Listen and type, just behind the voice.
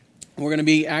We're going to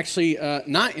be actually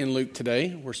not in Luke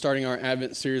today. We're starting our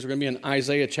Advent series. We're going to be in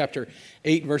Isaiah chapter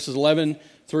 8, verses 11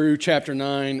 through chapter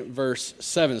 9, verse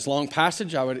 7. It's a long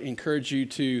passage. I would encourage you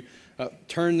to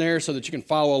turn there so that you can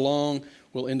follow along.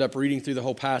 We'll end up reading through the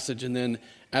whole passage, and then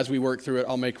as we work through it,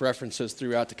 I'll make references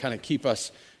throughout to kind of keep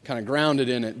us kind of grounded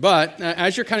in it. But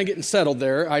as you're kind of getting settled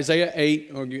there, Isaiah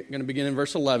 8, we're going to begin in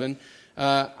verse 11.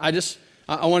 I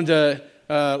wanted to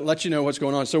let you know what's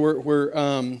going on. So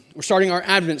we're starting our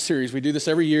Advent series. We do this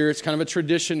every year. It's kind of a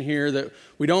tradition here that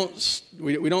we don't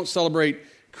celebrate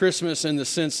Christmas in the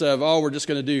sense of, we're just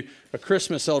going to do a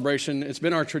Christmas celebration. It's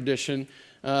been our tradition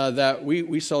that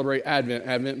we celebrate Advent.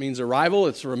 Advent means arrival.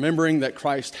 It's remembering that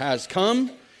Christ has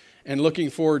come and looking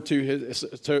forward to his.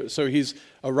 So he's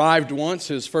arrived once,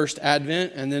 his first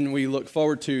Advent, and then we look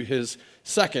forward to his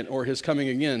second or his coming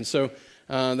again. So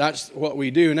that's what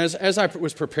we do. And as I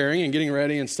was preparing and getting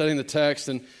ready and studying the text,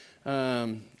 and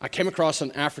I came across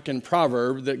an African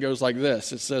proverb that goes like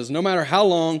this. It says, no matter how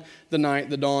long the night,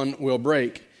 the dawn will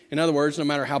break. In other words, no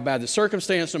matter how bad the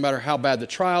circumstance, no matter how bad the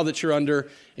trial that you're under,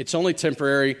 it's only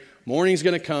temporary. Morning's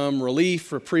going to come,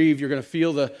 relief, reprieve. You're going to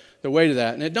feel the weight of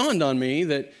that. And it dawned on me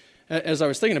that, as I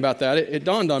was thinking about that, it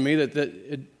dawned on me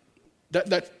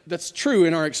that's true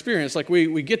in our experience. Like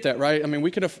we get that, right? I mean,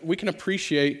 we can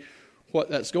appreciate what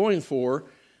that's going for,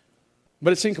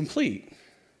 but it's incomplete.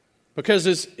 Because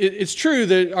it's true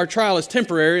that our trial is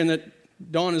temporary and that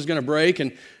dawn is going to break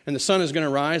and the sun is going to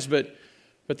rise, but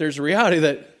there's a reality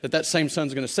that same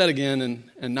sun's going to set again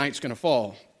and night's going to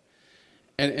fall.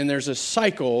 And there's a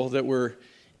cycle that we're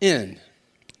in.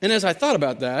 And as I thought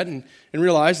about that and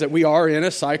realized that we are in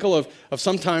a cycle of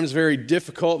sometimes very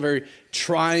difficult, very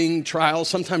trying trials,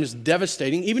 sometimes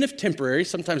devastating, even if temporary,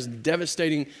 sometimes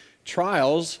devastating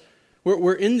trials.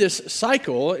 We're in this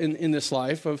cycle in this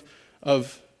life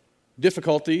of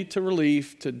difficulty to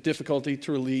relief, to difficulty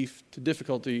to relief, to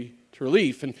difficulty to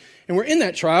relief. And we're in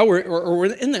that trial, or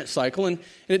we're in that cycle. And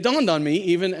it dawned on me,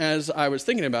 even as I was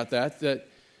thinking about that,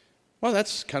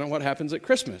 that's kind of what happens at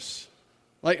Christmas.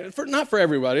 Like, not for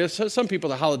everybody. Some people,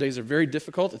 the holidays are very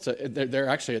difficult. They're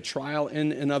actually a trial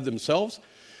in and of themselves.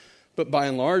 But by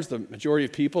and large, the majority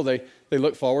of people, they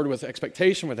look forward with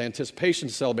expectation, with anticipation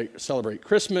to celebrate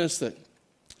Christmas. That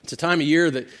it's a time of year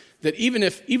that even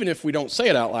if we don't say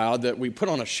it out loud, that we put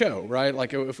on a show, right?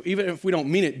 Like even if we don't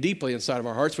mean it deeply inside of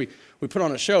our hearts, we put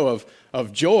on a show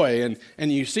of joy,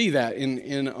 and you see that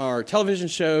in our television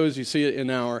shows. You see it in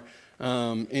our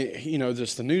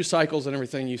just the news cycles and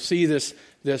everything. You see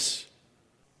this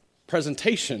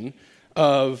presentation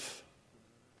of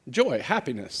joy,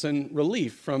 happiness, and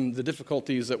relief from the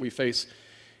difficulties that we face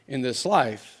in this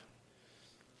life.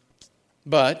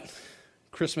 But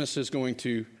Christmas is going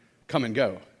to come and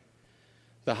go.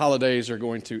 The holidays are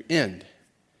going to end.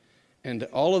 And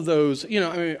all of those,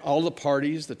 all the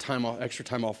parties, the time off, extra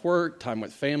time off work, time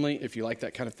with family, if you like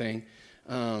that kind of thing.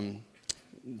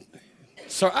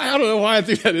 So I don't know why I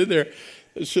threw that in there.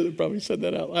 I should have probably said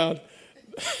that out loud.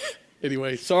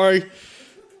 Anyway, sorry.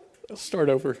 I'll start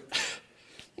over.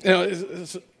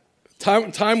 It's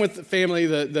time with the family,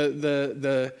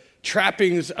 the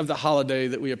trappings of the holiday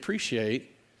that we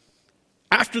appreciate.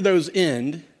 After those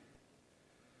end,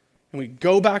 and we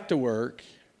go back to work,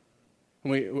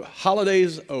 and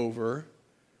holidays over,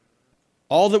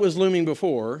 all that was looming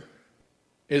before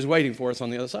is waiting for us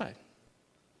on the other side.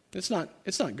 It's not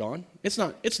gone. It's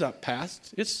not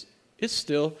past. It's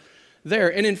still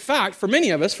there. And in fact, for many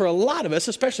of us, for a lot of us,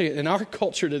 especially in our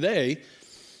culture today,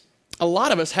 a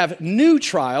lot of us have new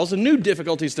trials and new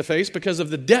difficulties to face because of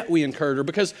the debt we incurred, or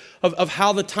because of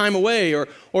how the time away or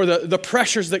the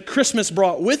pressures that Christmas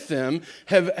brought with them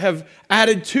have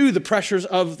added to the pressures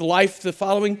of the life the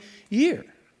following year.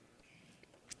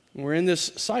 We're in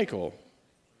this cycle.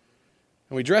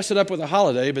 And we dress it up with a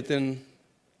holiday, but then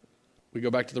we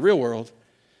go back to the real world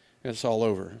and it's all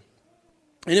over.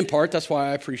 And in part, that's why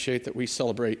I appreciate that we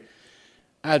celebrate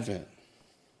Advent.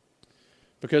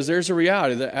 Because there's a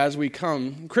reality that as we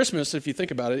come, Christmas, if you think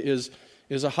about it, is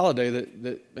a holiday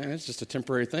that it's just a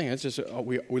temporary thing. It's just,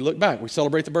 we look back, we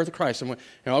celebrate the birth of Christ. And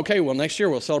next year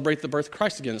we'll celebrate the birth of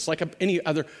Christ again. It's like any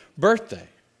other birthday.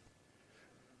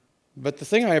 But the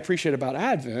thing I appreciate about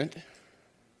Advent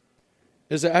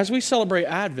is that as we celebrate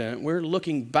Advent, we're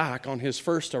looking back on his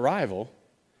first arrival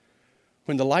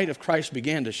when the light of Christ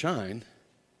began to shine,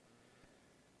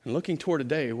 and looking toward a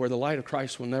day where the light of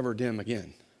Christ will never dim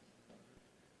again.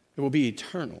 It will be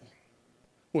eternal.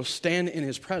 We'll stand in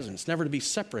his presence, never to be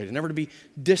separated, never to be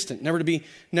distant, never to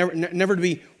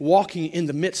be walking in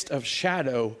the midst of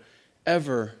shadow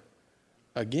ever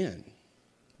again.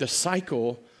 The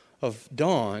cycle of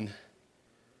dawn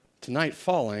to night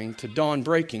falling, to dawn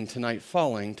breaking, to night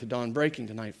falling, to dawn breaking,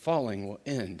 to night falling will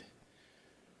end.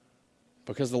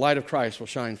 Because the light of Christ will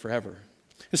shine forever.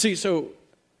 You see, so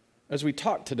as we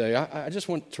talk today, I just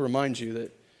want to remind you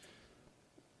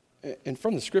that, and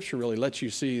from the scripture really lets you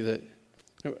see that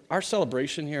our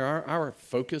celebration here, our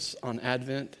focus on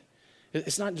Advent,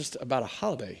 it's not just about a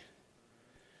holiday.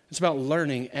 It's about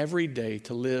learning every day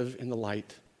to live in the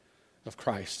light of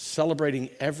Christ, celebrating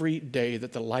every day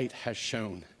that the light has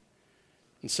shone,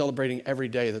 and celebrating every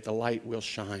day that the light will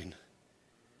shine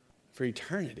for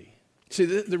eternity. See,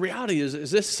 the reality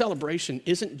is this celebration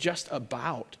isn't just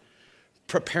about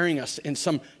preparing us in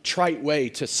some trite way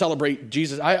to celebrate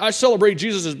Jesus. I celebrate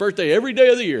Jesus' birthday every day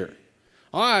of the year.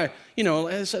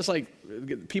 It's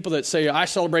like people that say, I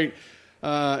celebrate,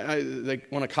 they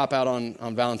want to cop out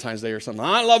on Valentine's Day or something.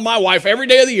 I love my wife every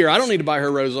day of the year. I don't need to buy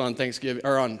her roses on Thanksgiving,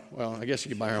 I guess you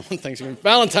could buy her on Thanksgiving.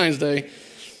 Valentine's Day.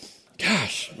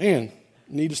 Gosh, man,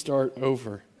 need to start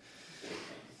over.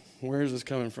 Where is this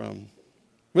coming from?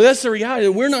 Well, that's the reality.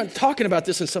 We're not talking about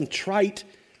this in some trite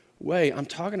way. I'm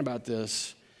talking about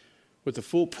this with the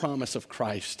full promise of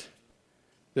Christ,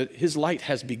 that his light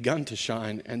has begun to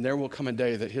shine, and there will come a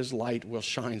day that his light will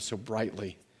shine so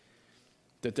brightly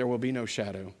that there will be no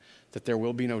shadow, that there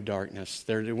will be no darkness,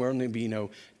 there will only be no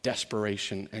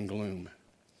desperation and gloom.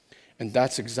 And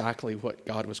that's exactly what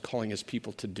God was calling his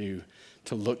people to do,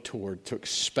 to look toward, to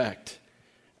expect,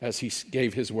 as he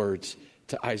gave his words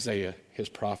to Isaiah, his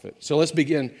prophet. So let's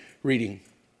begin reading.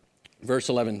 Verse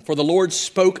 11, for the Lord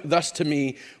spoke thus to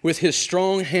me with his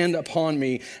strong hand upon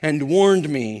me and warned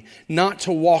me not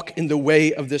to walk in the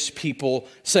way of this people,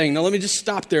 saying, now let me just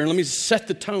stop there and let me set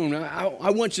the tone. I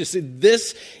want you to see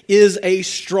this is a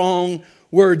strong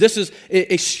word. This is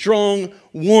a strong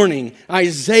warning.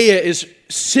 Isaiah is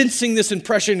sensing this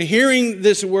impression, hearing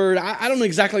this word. I don't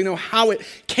exactly know how it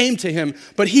came to him,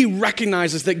 but he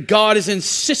recognizes that God is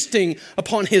insisting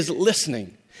upon his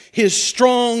listening. His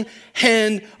strong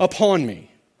hand upon me.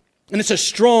 And it's a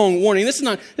strong warning. This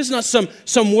is not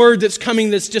some word that's coming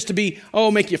that's just to be,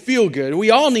 make you feel good.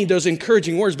 We all need those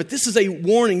encouraging words, but this is a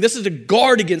warning. This is a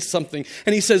guard against something.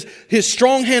 And he says, his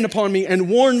strong hand upon me and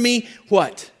warned me,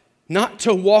 what? Not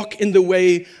to walk in the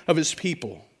way of his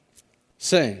people,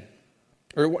 saying,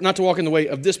 or not to walk in the way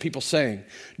of this people, saying,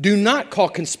 do not call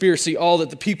conspiracy all that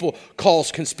the people calls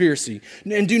conspiracy,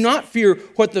 and do not fear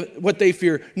what they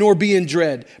fear, nor be in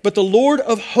dread. But the Lord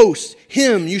of hosts,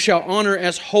 him you shall honor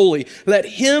as holy. Let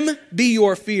him be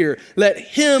your fear, let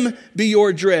him be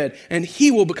your dread, and he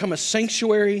will become a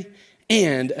sanctuary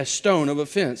and a stone of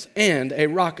offense, and a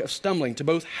rock of stumbling to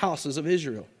both houses of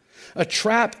Israel. A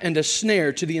trap and a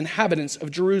snare to the inhabitants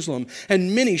of Jerusalem,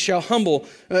 and many shall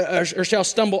shall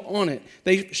stumble on it.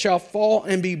 They shall fall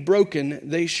and be broken.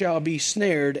 They shall be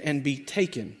snared and be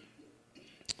taken.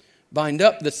 Bind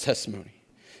up this testimony.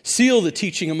 Seal the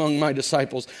teaching among my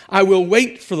disciples. I will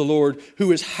wait for the Lord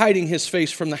who is hiding his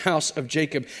face from the house of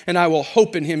Jacob, and I will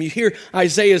hope in him. You hear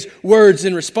Isaiah's words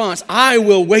in response. I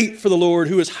will wait for the Lord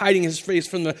who is hiding his face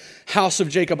from the house of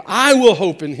Jacob. I will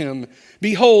hope in him.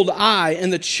 Behold, I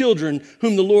and the children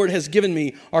whom the Lord has given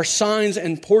me are signs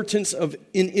and portents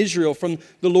in Israel from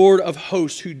the Lord of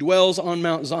hosts who dwells on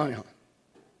Mount Zion.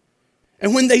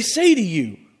 And when they say to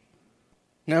you,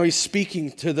 now he's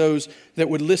speaking to those that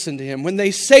would listen to him. When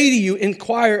they say to you,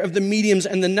 inquire of the mediums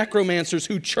and the necromancers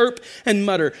who chirp and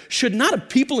mutter, should not a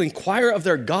people inquire of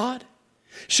their God?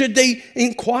 Should they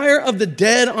inquire of the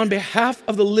dead on behalf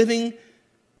of the living,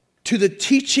 to the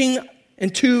teaching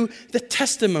and to the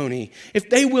testimony? If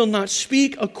they will not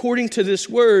speak according to this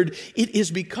word, it is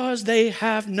because they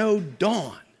have no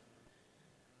dawn.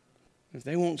 If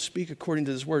they won't speak according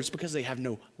to this word, it's because they have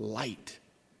no light.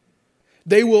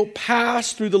 They will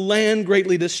pass through the land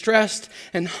greatly distressed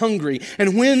and hungry.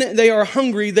 And when they are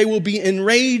hungry, they will be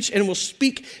enraged and will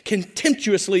speak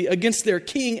contemptuously against their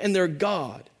king and their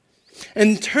God,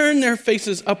 and turn their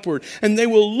faces upward. And they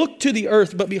will look to the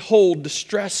earth, but behold,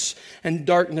 distress and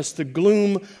darkness, the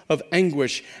gloom of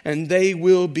anguish, and they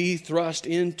will be thrust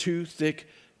into thick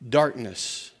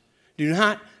darkness. Do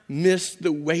not miss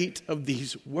the weight of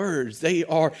these words. They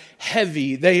are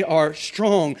heavy, they are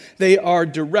strong, they are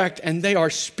direct, and they are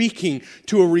speaking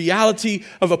to a reality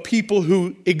of a people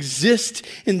who exist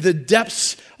in the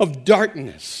depths of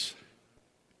darkness.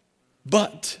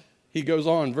 But, he goes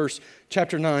on,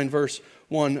 chapter 9, verse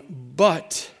 1,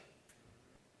 but,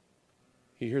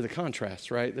 you hear the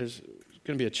contrast, right? There's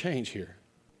going to be a change here.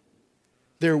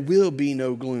 There will be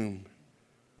no gloom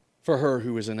for her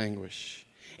who is in anguish.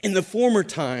 In the former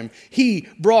time, he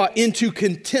brought into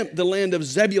contempt the land of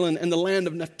Zebulun and the land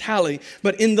of Naphtali.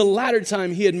 But in the latter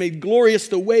time, he had made glorious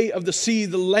the way of the sea,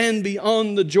 the land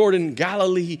beyond the Jordan,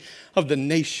 Galilee of the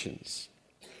nations.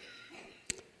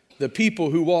 The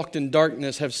people who walked in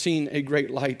darkness have seen a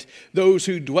great light. Those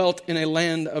who dwelt in a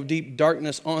land of deep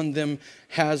darkness, on them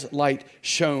has light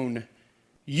shone.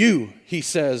 You, he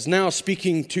says, now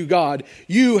speaking to God,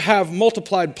 you have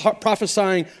multiplied,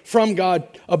 prophesying from God,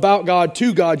 about God,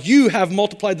 to God. You have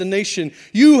multiplied the nation.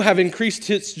 You have increased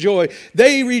its joy.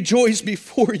 They rejoice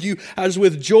before you as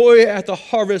with joy at the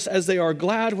harvest, as they are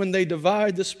glad when they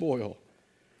divide the spoil.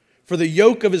 For the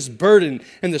yoke of his burden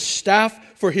and the staff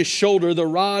for his shoulder, the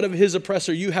rod of his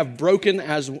oppressor, you have broken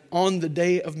as on the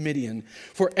day of Midian.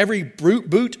 For every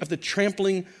boot of the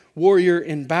trampling warrior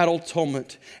in battle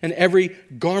tumult, and every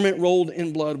garment rolled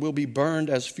in blood will be burned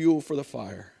as fuel for the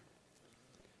fire.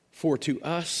 For to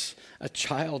us a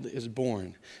child is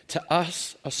born, to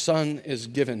us a son is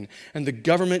given, and the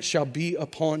government shall be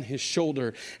upon his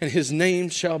shoulder, and his name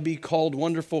shall be called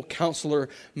Wonderful Counselor,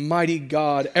 Mighty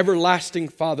God, Everlasting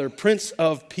Father, Prince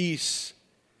of Peace.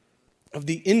 Of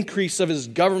the increase of his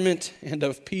government and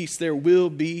of peace there will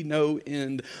be no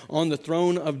end on the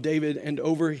throne of David and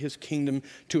over his kingdom,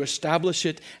 to establish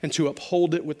it and to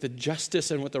uphold it with the justice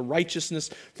and with the righteousness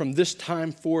from this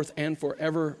time forth and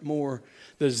forevermore.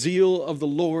 The zeal of the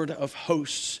Lord of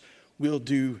hosts will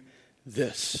do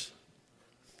this.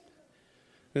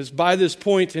 As by this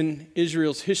point in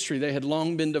Israel's history, they had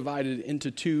long been divided into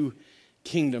two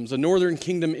kingdoms, a northern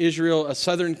kingdom, Israel, a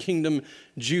southern kingdom,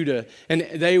 Judah. And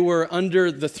they were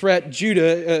under the threat.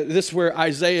 Judah, this is where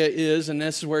Isaiah is, and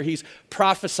this is where he's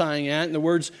prophesying at. And the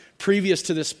words previous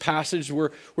to this passage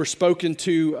were spoken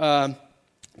to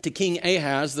King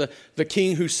Ahaz, the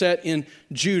king who sat in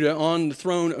Judah, on the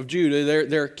throne of Judah,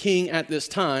 their king at this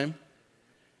time.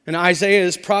 And Isaiah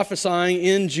is prophesying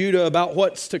in Judah about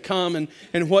what's to come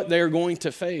and what they're going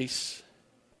to face.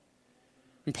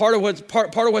 And part of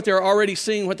what they're already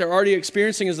seeing, what they're already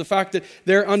experiencing, is the fact that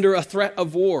they're under a threat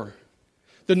of war.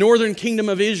 The northern kingdom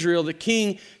of Israel, the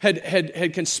king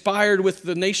had conspired with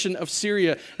the nation of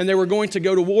Syria, and they were going to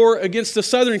go to war against the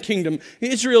southern kingdom,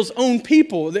 Israel's own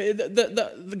people,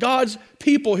 the God's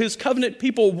people, his covenant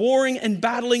people, warring and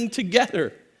battling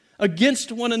together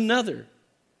against one another,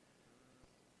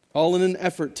 all in an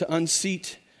effort to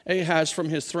unseat Ahaz from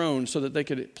his throne so that they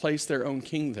could place their own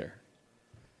king there.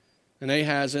 And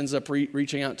Ahaz ends up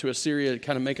reaching out to Assyria,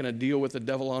 kind of making a deal with the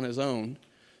devil on his own.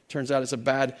 Turns out it's a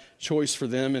bad choice for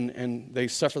them, and they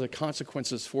suffer the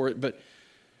consequences for it. But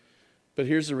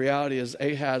here's the reality: is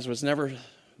Ahaz was never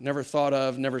thought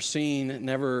of, never seen,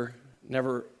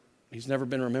 he's never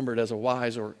been remembered as a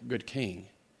wise or good king.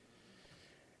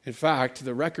 In fact,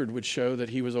 the record would show that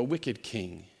he was a wicked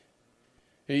king.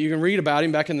 You can read about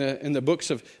him back in the books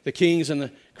of the Kings and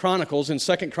the Chronicles. In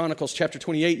 2 Chronicles chapter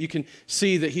 28, you can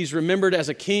see that he's remembered as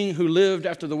a king who lived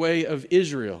after the way of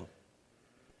Israel.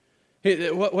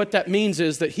 What that means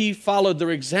is that he followed the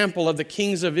example of the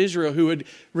kings of Israel who had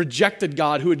rejected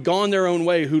God, who had gone their own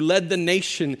way, who led the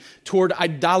nation toward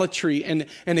idolatry and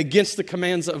against the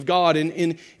commands of God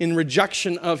in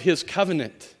rejection of his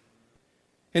covenant.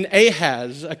 And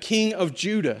Ahaz, a king of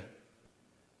Judah,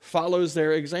 follows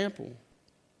their example.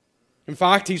 In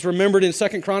fact, he's remembered in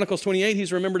 2 Chronicles 28,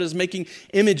 he's remembered as making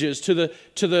images to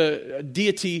the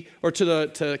deity, or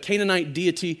to Canaanite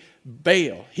deity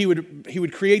Baal. He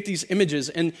would create these images,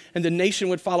 and the nation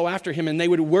would follow after him, and they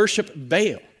would worship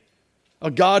Baal,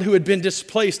 a god who had been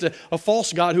displaced, a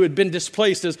false god who had been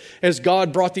displaced as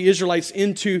God brought the Israelites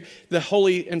into the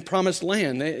holy and promised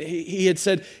land. He had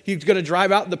said he's going to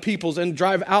drive out the peoples and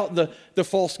drive out the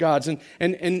false gods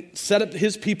and set up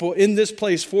his people in this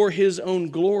place for his own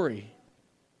glory.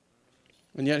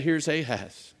 And yet here's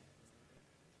Ahaz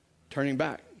turning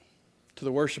back to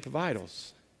the worship of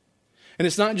idols. And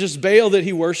it's not just Baal that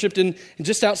he worshipped. And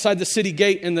just outside the city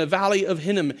gate in the valley of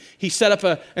Hinnom, he set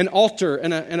up an altar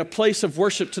and a place of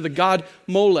worship to the god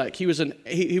Molech. He was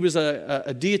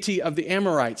a deity of the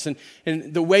Amorites.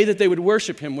 And the way that they would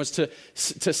worship him was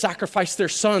to sacrifice their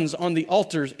sons on the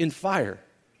altars in fire,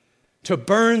 to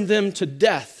burn them to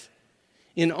death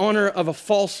in honor of a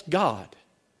false god.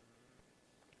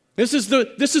 This is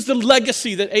the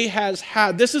legacy that Ahaz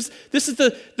had. This is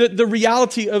the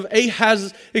reality of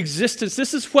Ahaz's existence.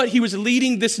 This is what he was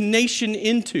leading this nation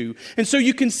into. And so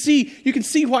you can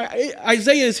see why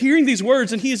Isaiah is hearing these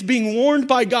words, and he is being warned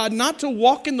by God not to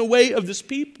walk in the way of this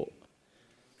people.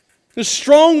 A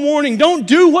strong warning: don't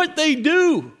do what they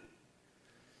do.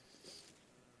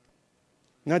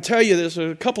 And I tell you, there's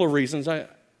a couple of reasons. I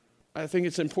think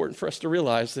it's important for us to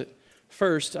realize that,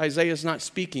 first, Isaiah is not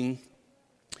speaking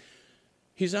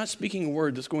He's not speaking a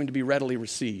word that's going to be readily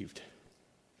received.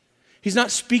 He's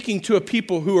not speaking to a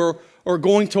people who are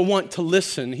going to want to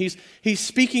listen. He's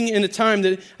speaking in a time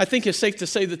that I think is safe to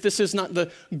say that this is not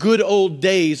the good old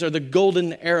days or the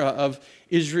golden era of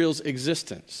Israel's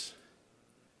existence.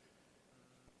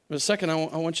 But second, I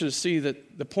want you to see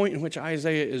that the point in which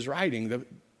Isaiah is writing,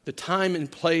 the time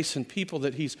and place and people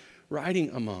that he's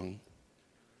writing among,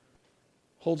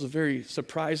 holds a very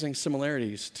surprising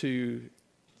similarities to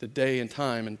the day and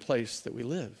time and place that we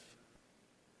live.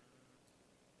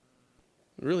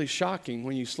 Really shocking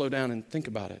when you slow down and think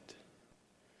about it.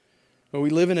 But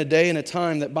we live in a day and a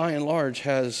time that by and large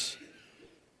has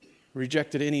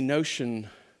rejected any notion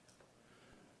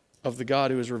of the God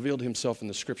who has revealed himself in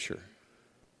the Scripture.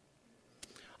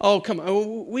 Oh, come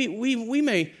on. We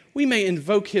may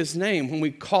invoke his name when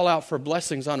we call out for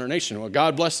blessings on our nation. Well,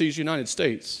 God bless these United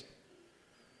States.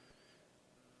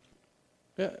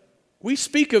 We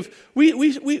speak of,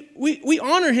 we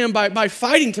honor him by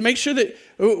fighting to make sure that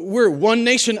we're one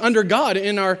nation under God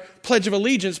in our Pledge of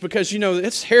Allegiance, because,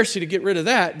 it's heresy to get rid of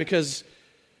that because,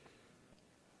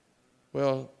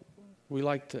 well, we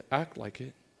like to act like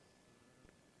it.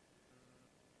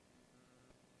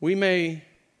 We may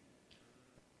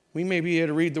be able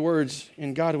to read the words,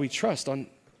 "In God we trust," on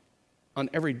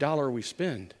every dollar we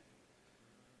spend.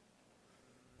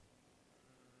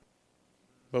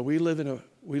 But we live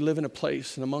in a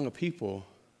place and among a people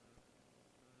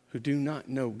who do not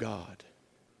know God,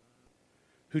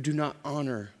 who do not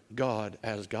honor God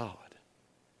as God.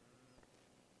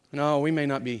 No, we may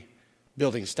not be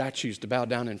building statues to bow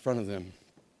down in front of them,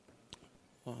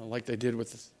 like they did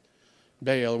with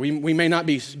Baal. We may not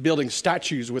be building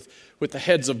statues with the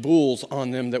heads of bulls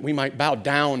on them that we might bow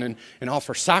down and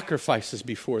offer sacrifices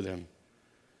before them.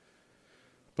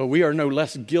 But we are no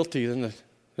less guilty than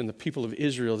the people of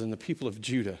Israel, than the people of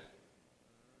Judah,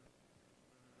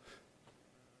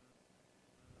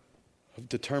 of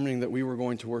determining that we were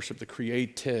going to worship the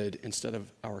created instead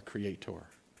of our Creator.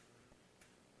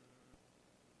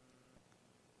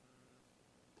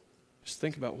 Just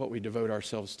think about what we devote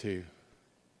ourselves to.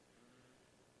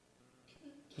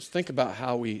 Just think about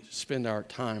how we spend our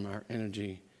time, our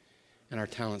energy, and our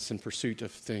talents in pursuit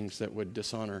of things that would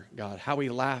dishonor God. How we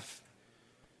laugh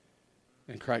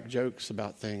and crack jokes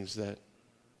about things that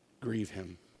grieve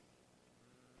him.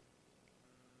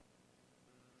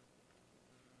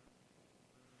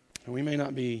 And we may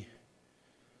not be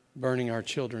burning our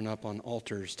children up on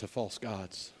altars to false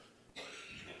gods,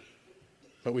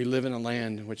 but we live in a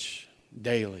land in which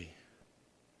daily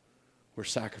we're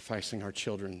sacrificing our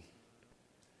children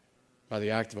by the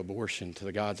act of abortion to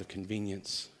the gods of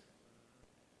convenience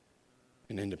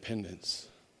and independence.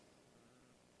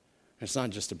 It's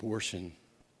not just abortion,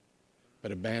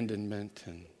 but abandonment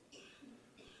and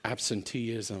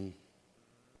absenteeism.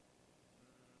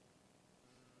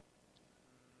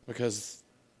 Because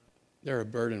they're a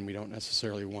burden we don't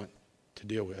necessarily want to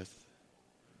deal with.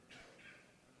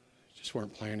 Just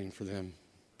weren't planning for them.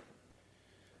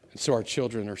 And so our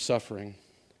children are suffering.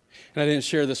 And I didn't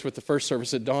share this with the first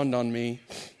service. It dawned on me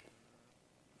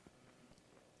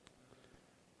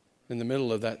in the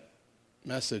middle of that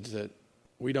message that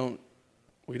we don't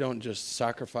just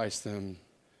sacrifice them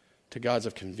to gods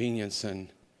of convenience and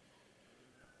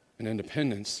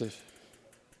independence. If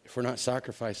we're not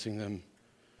sacrificing them,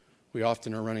 we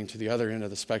often are running to the other end of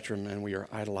the spectrum, and we are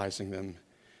idolizing them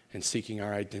and seeking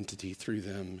our identity through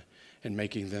them and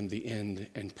making them the end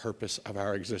and purpose of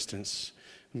our existence,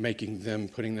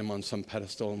 putting them on some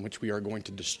pedestal in which we are going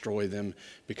to destroy them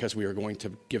because we are going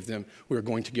to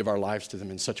give our lives to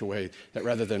them in such a way that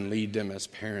rather than lead them as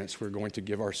parents, we're going to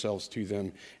give ourselves to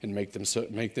them and make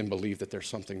them believe that they're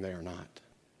something they are not.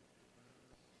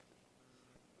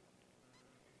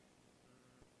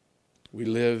 We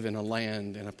live in a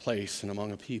land, in a place, and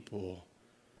among a people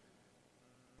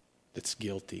that's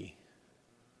guilty.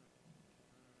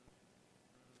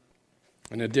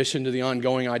 In addition to the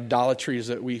ongoing idolatries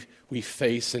that we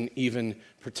face and even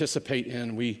participate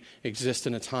in, we exist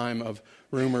in a time of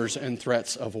rumors and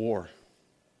threats of war.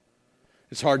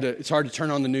 It's hard to turn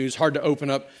on the news, hard to open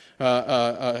up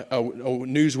a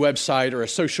news website or a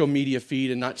social media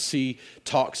feed and not see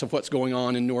talks of what's going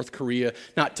on in North Korea,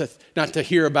 not to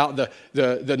hear about the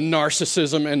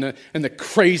narcissism and the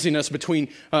craziness between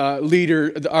our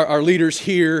leaders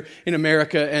here in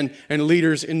America and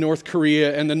leaders in North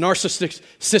Korea, and the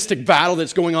narcissistic battle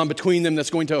that's going on between them that's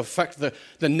going to affect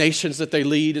the nations that they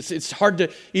lead. It's hard to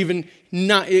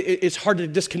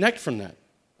disconnect from that.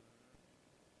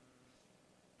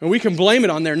 And we can blame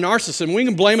it on their narcissism. We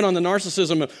can blame it on the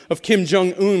narcissism of Kim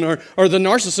Jong-un or the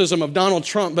narcissism of Donald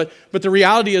Trump. But the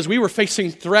reality is we were facing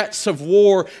threats of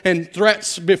war and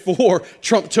threats before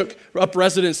Trump took up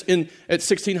residence at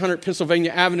 1600 Pennsylvania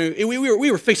Avenue.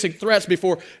 We were facing threats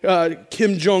before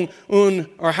Kim Jong-un,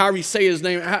 or however you say his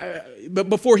name, but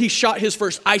before he shot his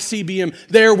first ICBM,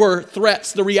 there were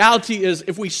threats. The reality is,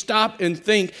 if we stop and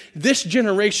think, this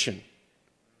generation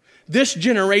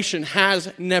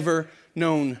has never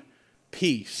known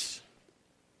peace.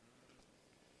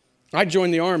 I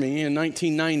joined the Army in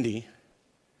 1990.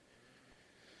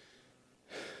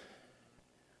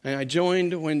 And I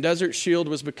joined when Desert Shield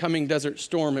was becoming Desert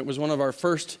Storm. It was one of our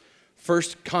first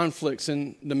conflicts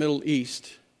in the Middle East.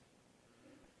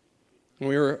 And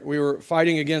we were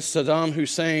fighting against Saddam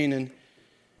Hussein, and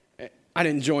I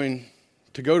didn't join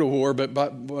to go to war, but by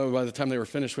the time they were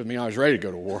finished with me, I was ready to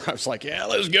go to war. I was like, yeah,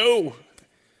 let's go.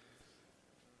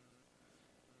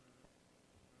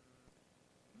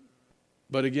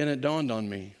 But again, it dawned on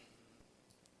me.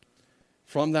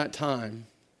 From that time,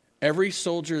 every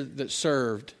soldier that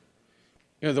served,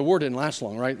 the war didn't last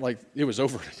long, right? Like, it was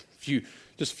over in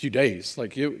just a few days.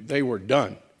 Like, they were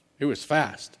done. It was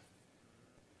fast.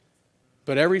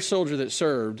 But every soldier that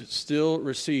served still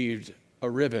received a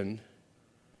ribbon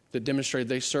that demonstrated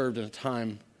they served in a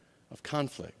time of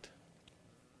conflict.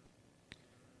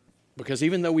 Because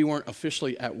even though we weren't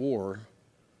officially at war,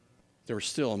 there was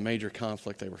still a major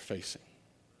conflict they were facing.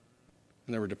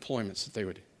 And there were deployments that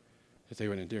they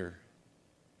would endure.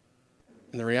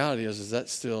 And the reality is that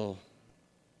still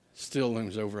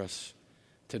looms over us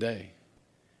today.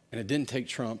 And it didn't take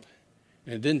Trump,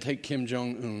 and it didn't take Kim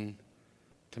Jong-un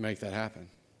to make that happen.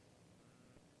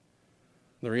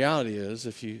 The reality is,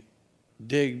 if you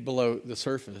dig below the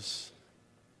surface,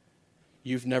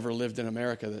 you've never lived in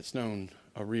America that's known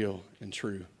a real and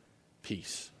true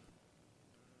peace.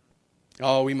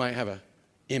 Oh, we might have an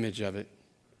image of it.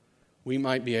 We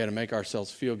might be able to make ourselves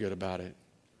feel good about it.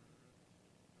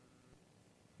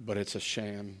 But it's a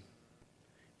sham,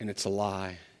 and it's a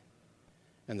lie.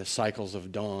 And the cycles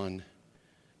of dawn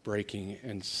breaking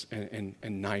and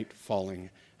night falling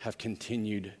have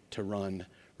continued to run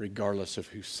regardless of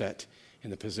who's set in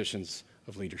the positions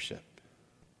of leadership.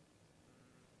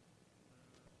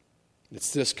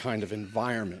 It's this kind of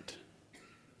environment,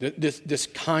 this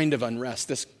kind of unrest,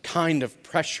 this kind of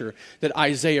pressure that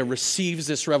Isaiah receives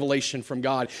this revelation from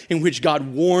God, in which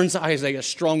God warns Isaiah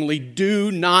strongly,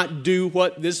 do not do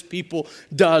what this people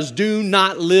does. Do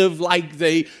not live like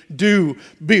they do.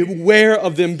 Beware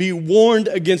of them. Be warned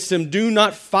against them. Do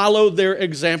not follow their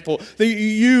example.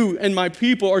 You and my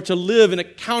people are to live in a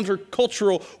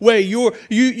countercultural way.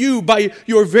 You by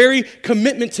your very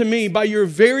commitment to me, by your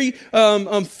very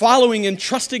following and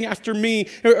trusting after me,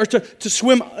 are to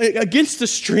swim against the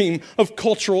stream of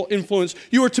cultural influence.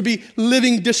 You are to be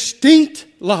living distinct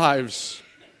lives.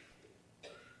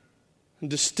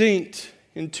 Distinct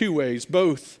in two ways,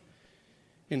 both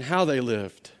in how they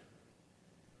lived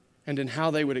and in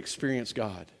how they would experience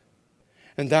God.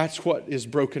 And that's what is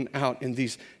broken out in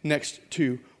these next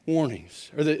two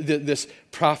warnings, or this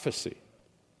prophecy.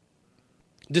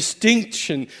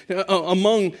 Distinction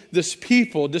among this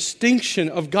people, distinction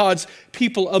of God's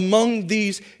people among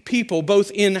these people,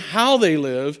 both in how they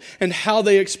live and how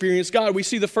they experience God. We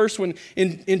see the first one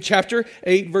in chapter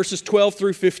 8, verses 12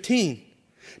 through 15.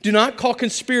 Do not call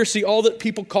conspiracy all that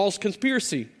people calls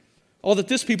conspiracy. All that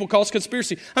this people calls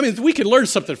conspiracy. I mean, we could learn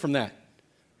something from that.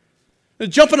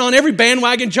 Jumping on every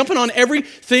bandwagon, jumping on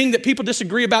everything that people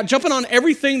disagree about, jumping on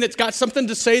everything that's got something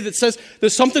to say that says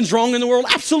there's something's wrong in the world.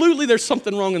 Absolutely, there's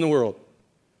something wrong in the world.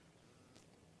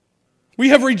 We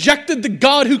have rejected the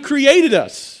God who created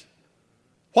us.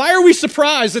 Why are we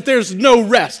surprised that there's no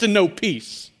rest and no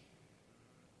peace?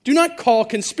 Do not call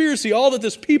conspiracy all that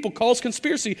this people calls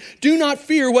conspiracy. Do not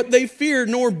fear what they fear,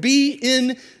 nor be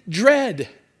in dread.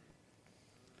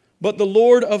 But the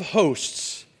Lord of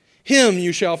hosts, him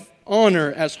you shall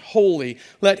honor as holy.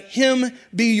 Let him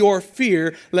be your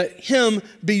fear. Let him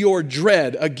be your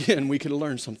dread. Again, we could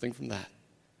learn something from that.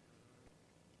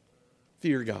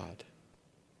 Fear God.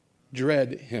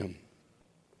 Dread him.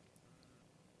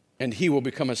 And he will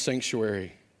become a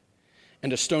sanctuary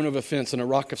and a stone of offense and a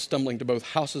rock of stumbling to both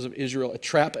houses of Israel, a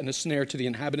trap and a snare to the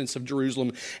inhabitants of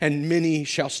Jerusalem, and many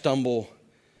shall stumble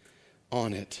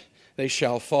on it. They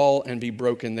shall fall and be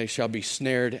broken. They shall be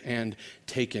snared and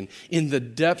taken. In the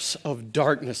depths of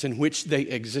darkness in which they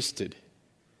existed,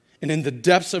 and in the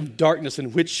depths of darkness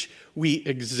in which we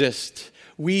exist,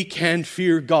 we can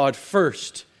fear God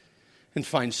first and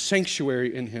find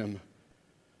sanctuary in him,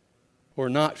 or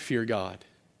not fear God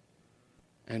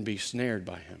and be snared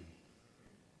by him.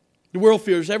 The world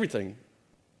fears everything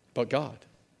but God.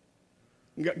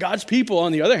 God's people,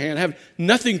 on the other hand, have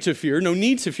nothing to fear, no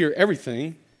need to fear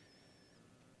everything,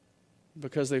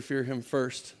 because they fear him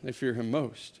first, they fear him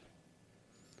most.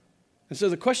 And so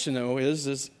the question, though,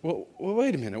 is well,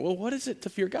 wait a minute. Well, what is it to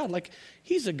fear God? Like,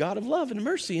 he's a God of love and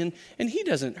mercy, and he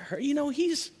doesn't hurt. You know,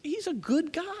 he's a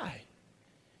good guy.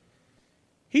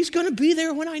 He's going to be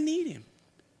there when I need him.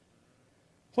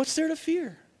 What's there to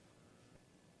fear?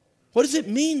 What does it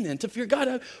mean, then, to fear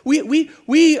God?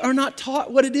 We are not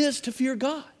taught what it is to fear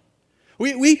God.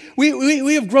 We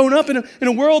have grown up in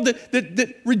a world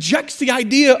that rejects the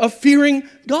idea of fearing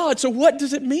God. So what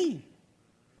does it mean?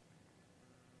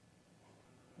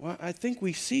 Well, I think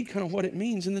we see kind of what it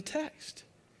means in the text.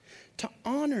 To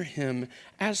honor him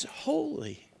as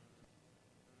holy.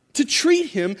 To treat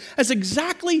him as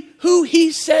exactly who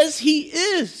he says he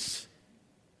is.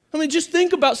 I mean, just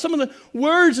think about some of the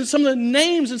words and some of the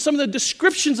names and some of the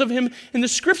descriptions of him in the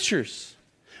Scriptures.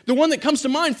 The one that comes to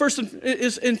mind first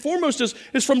and foremost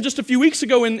is from just a few weeks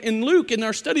ago in Luke, in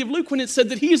our study of Luke, when it said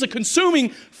that he is a consuming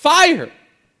fire.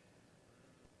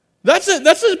 That's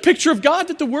a picture of God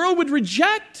that the world would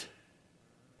reject.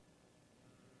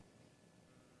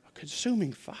 A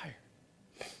consuming fire.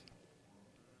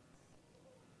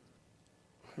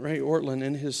 Ray Ortlund,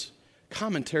 in his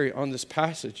commentary on this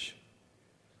passage,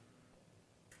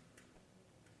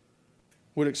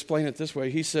 would explain it this way.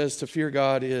 He says to fear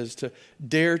God is to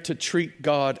dare to treat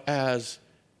God as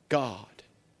God.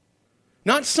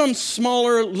 Not some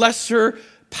smaller, lesser,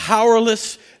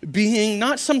 powerless being,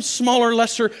 not some smaller,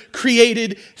 lesser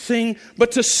created thing,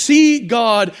 but to see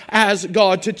God as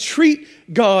God, to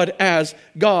treat God as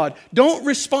God. Don't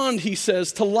respond, he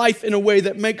says, to life in a way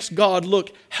that makes God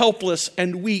look helpless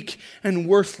and weak and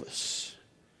worthless.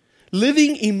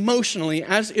 Living emotionally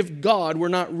as if God were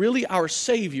not really our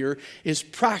Savior is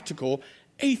practical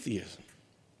atheism.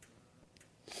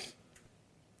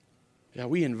 Yeah,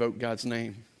 we invoke God's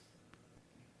name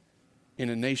in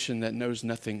a nation that knows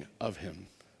nothing of him,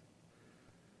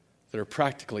 that are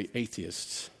practically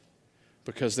atheists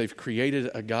because they've created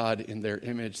a God in their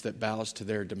image that bows to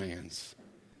their demands,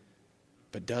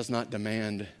 but does not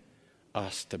demand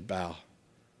us to bow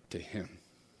to him.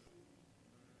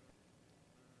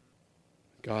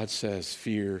 God says,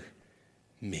 fear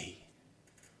me.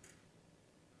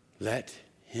 Let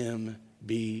him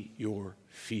be your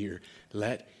fear.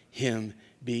 Let him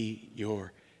be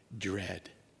your dread.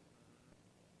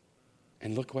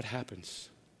 And look what happens.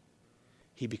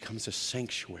 He becomes a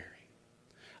sanctuary,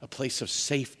 a place of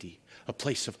safety, a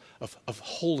place of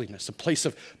holiness, a place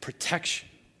of protection.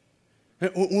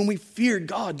 When we fear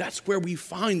God, that's where we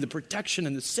find the protection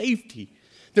and the safety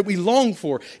that we long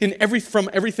for from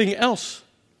everything else.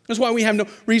 That's why we have no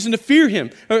reason to fear him.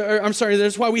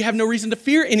 That's why we have no reason to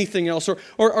fear anything else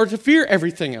or to fear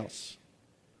everything else.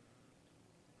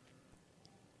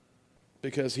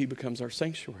 Because he becomes our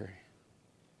sanctuary.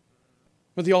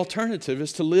 But the alternative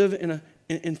is to live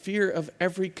in fear of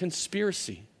every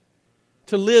conspiracy.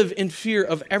 To live in fear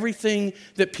of everything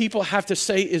that people have to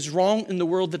say is wrong in the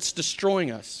world that's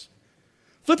destroying us.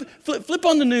 Flip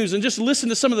on the news and just listen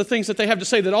to some of the things that they have to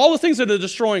say, that all the things that are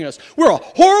destroying us. We're a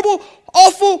horrible,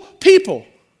 awful people.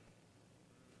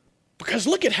 Because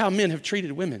look at how men have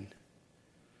treated women.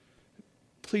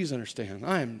 Please understand,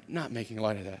 I am not making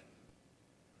light of that.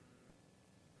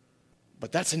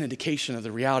 But that's an indication of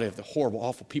the reality of the horrible,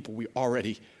 awful people we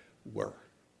already were.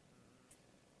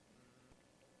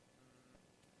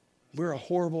 We're a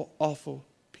horrible, awful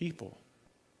people.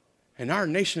 And our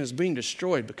nation is being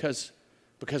destroyed because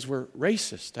we're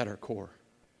racist at our core.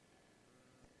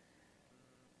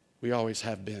 We always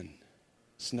have been.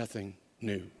 It's nothing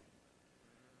new.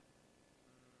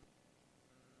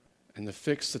 And the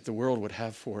fix that the world would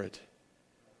have for it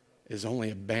is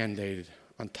only a Band-Aid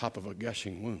on top of a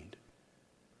gushing wound.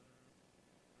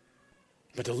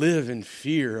 But to live in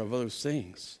fear of those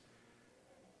things,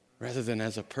 rather than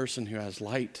as a person who has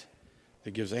light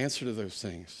that gives answer to those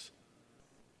things,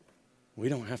 we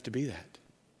don't have to be that.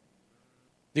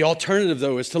 The alternative,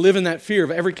 though, is to live in that fear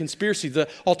of every conspiracy. The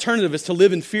alternative is to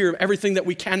live in fear of everything that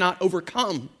we cannot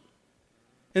overcome.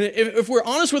 And if we're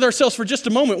honest with ourselves for just a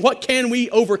moment, what can we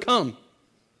overcome?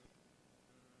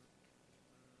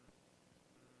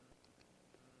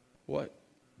 What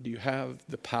do you have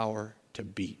the power to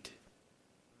beat?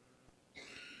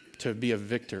 To be a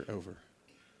victor over?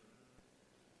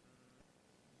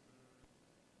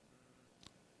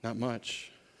 Not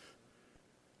much,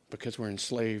 because we're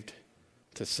enslaved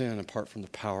to sin apart from the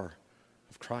power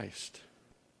of Christ.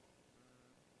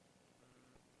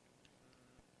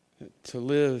 To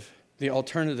live, the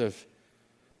alternative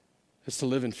is to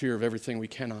live in fear of everything we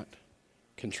cannot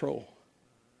control.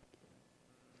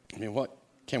 I mean, what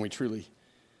can we truly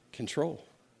control?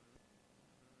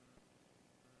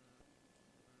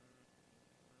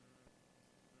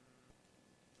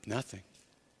 Nothing.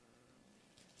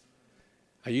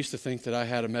 I used to think that I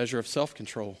had a measure of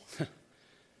self-control.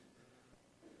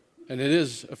 And it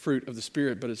is a fruit of the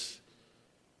Spirit, but it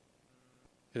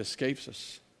escapes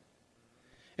us.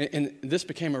 And this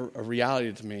became a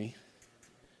reality to me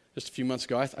just a few months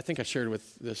ago. I think I shared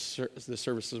with this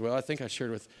service as well. I think I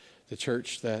shared with the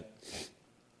church that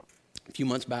a few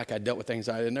months back I dealt with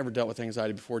anxiety. I'd never dealt with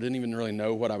anxiety before. Didn't even really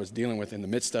know what I was dealing with in the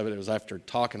midst of it. It was after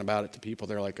talking about it to people.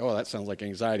 They're like, oh, that sounds like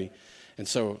anxiety. And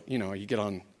so, you get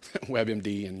on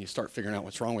WebMD and you start figuring out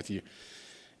what's wrong with you.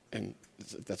 And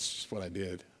that's just what I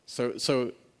did.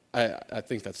 So I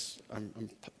think I'm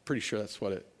pretty sure that's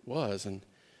what it was. And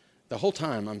the whole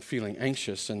time I'm feeling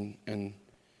anxious and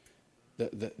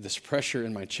this pressure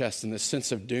in my chest and this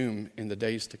sense of doom in the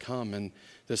days to come and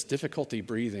this difficulty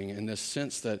breathing and this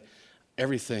sense that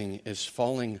everything is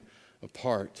falling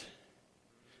apart.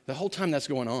 The whole time that's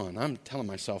going on, I'm telling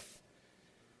myself,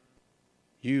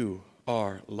 you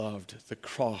are loved. The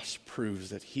cross proves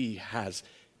that He has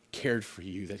cared for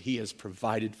you, that He has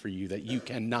provided for you, that you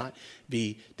cannot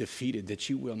be defeated, that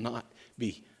you will not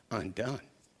be undone.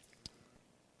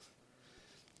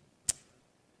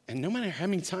 And no matter how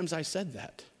many times I said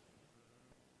that,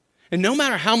 and no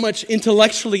matter how much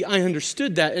intellectually I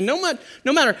understood that, and no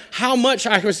matter how much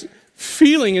I was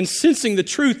feeling and sensing the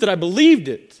truth that I believed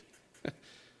it,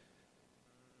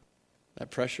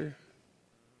 that pressure,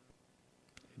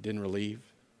 it didn't relieve.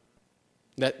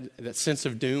 That sense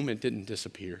of doom, it didn't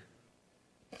disappear.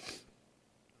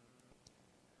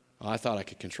 I thought I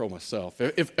could control myself.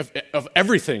 If of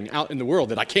everything out in the world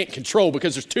that I can't control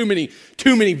because there's too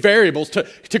many variables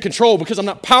to control because I'm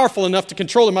not powerful enough to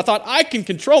control them, I thought I can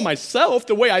control myself,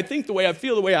 the way I think, the way I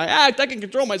feel, the way I act. I can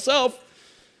control myself.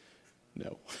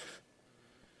 No.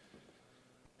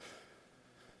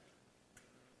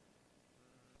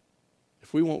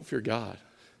 If we won't fear God,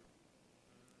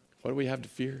 what do we have to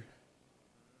fear?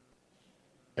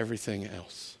 Everything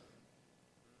else.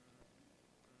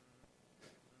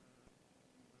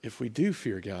 If we do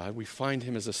fear God, we find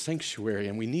Him as a sanctuary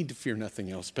and we need to fear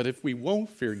nothing else. But if we won't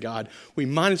fear God, we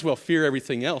might as well fear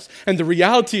everything else. And the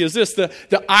reality is this, the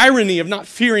irony of not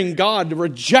fearing God,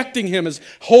 rejecting Him as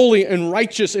holy and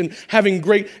righteous and having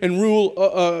great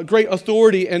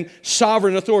authority and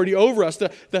sovereign authority over us.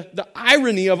 The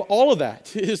irony of all of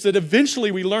that is that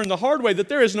eventually we learn the hard way that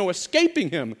there is no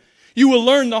escaping Him. You will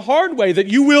learn the hard way that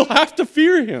you will have to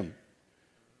fear Him.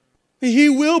 He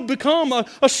will become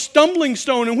a stumbling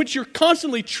stone in which you're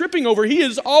constantly tripping over. He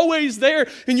is always there,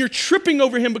 and you're tripping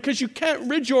over Him because you can't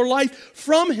rid your life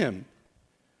from Him.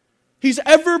 He's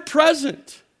ever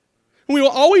present. And we will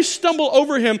always stumble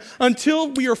over Him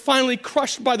until we are finally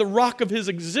crushed by the rock of His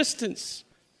existence.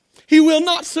 He will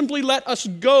not simply let us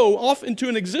go off into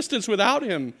an existence without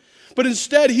Him, but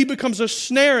instead He becomes a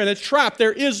snare and a trap.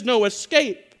 There is no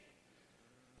escape.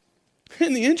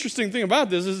 And the interesting thing about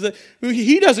this is that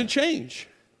He doesn't change.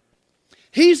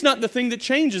 He's not the thing that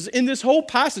changes in this whole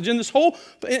passage, in this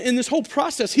whole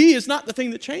process. He is not the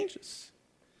thing that changes.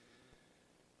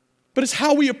 But it's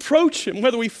how we approach Him,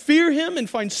 whether we fear Him and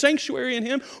find sanctuary in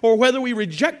Him, or whether we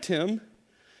reject Him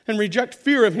and reject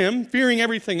fear of Him, fearing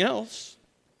everything else,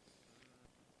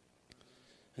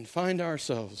 and find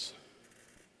ourselves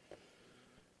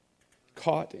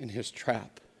caught in His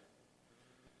trap.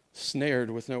 Snared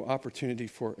with no opportunity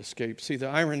for escape. See, the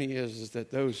irony is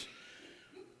that those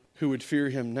who would fear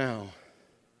Him now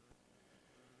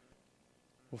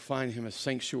will find Him a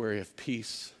sanctuary of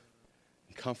peace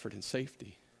and comfort and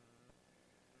safety.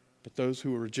 But those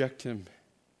who will reject Him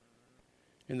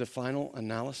in the final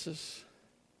analysis,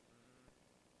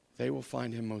 they will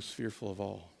find Him most fearful of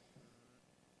all.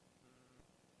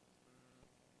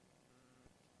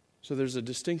 So there's a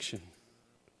distinction.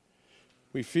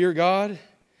 We fear God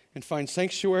and find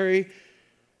sanctuary,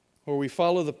 or we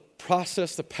follow the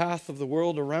process, the path of the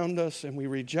world around us, and we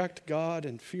reject God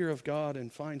and fear of God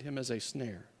and find Him as a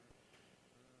snare.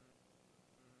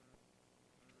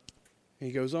 And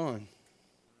he goes on.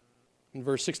 In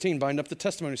verse 16, bind up the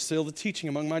testimony, seal the teaching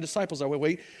among my disciples. I will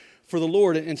wait for the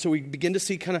Lord. And so we begin to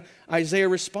see kind of Isaiah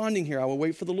responding here. I will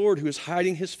wait for the Lord who is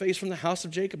hiding His face from the house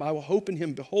of Jacob. I will hope in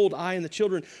Him. Behold, I and the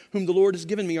children whom the Lord has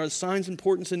given me are the signs and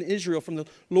portents in Israel from the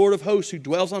Lord of hosts who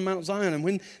dwells on Mount Zion. And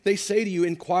when they say to you,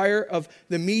 inquire of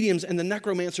the mediums and the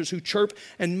necromancers who chirp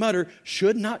and mutter,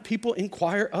 should not people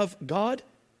inquire of God?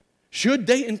 Should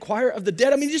they inquire of the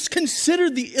dead? I mean, just consider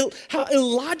how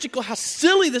illogical, how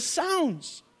silly this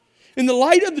sounds. In the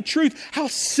light of the truth, how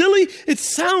silly it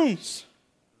sounds.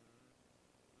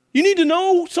 You need to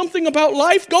know something about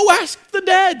life? Go ask the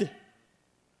dead.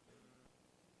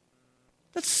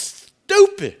 That's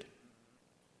stupid.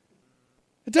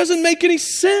 It doesn't make any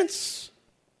sense.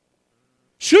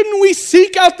 Shouldn't we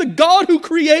seek out the God who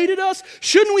created us?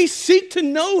 Shouldn't we seek to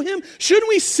know Him? Shouldn't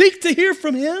we seek to hear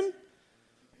from Him?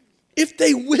 If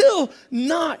they will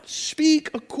not speak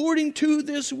according to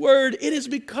this word, it is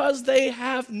because they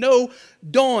have no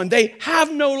dawn. They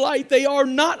have no light. They are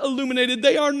not illuminated.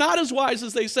 They are not as wise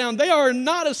as they sound. They are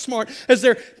not as smart as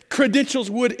their credentials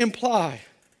would imply.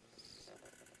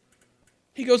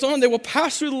 He goes on, they will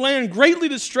pass through the land greatly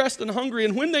distressed and hungry,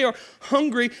 and when they are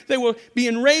hungry, they will be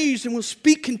enraged and will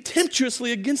speak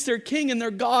contemptuously against their king and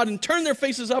their God and turn their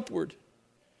faces upward.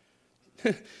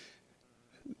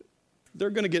 They're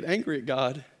going to get angry at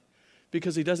God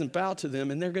because He doesn't bow to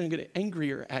them, and they're going to get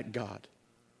angrier at God.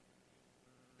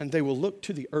 And they will look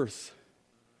to the earth,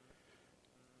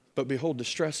 but behold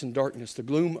distress and darkness, the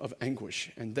gloom of anguish,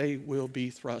 and they will be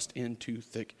thrust into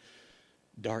thick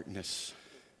darkness.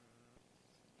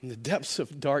 In the depths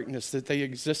of darkness that they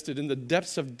existed, in the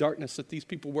depths of darkness that these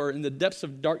people were, in the depths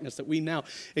of darkness that we now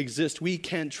exist, we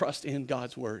can trust in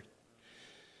God's word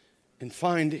and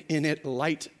find in it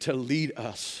light to lead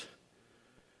us.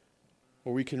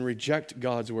 Or we can reject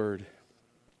God's word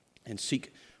and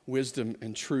seek wisdom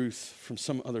and truth from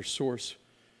some other source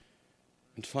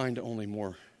and find only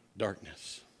more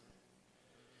darkness.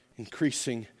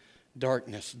 Increasing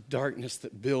darkness, darkness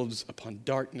that builds upon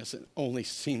darkness and only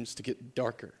seems to get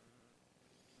darker.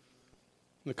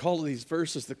 The call of these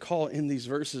verses, the call in these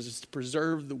verses is to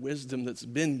preserve the wisdom that's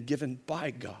been given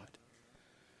by God.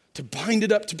 To bind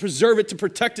it up, to preserve it, to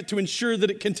protect it, to ensure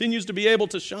that it continues to be able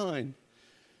to shine.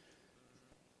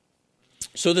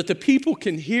 So that the people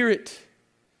can hear it.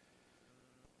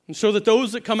 And so that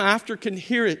those that come after can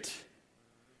hear it.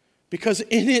 Because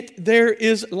in it there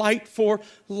is light for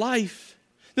life.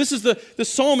 This is the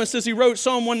psalmist as he wrote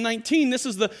Psalm 119. This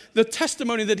is the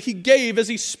testimony that he gave as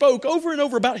he spoke over and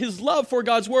over about his love for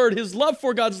God's word, his love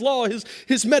for God's law,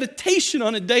 his meditation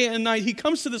on it day and night. He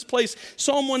comes to this place,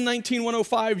 Psalm 119,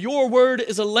 105. Your word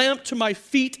is a lamp to my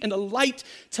feet and a light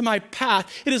to my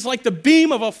path. It is like the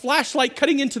beam of a flashlight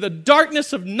cutting into the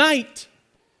darkness of night.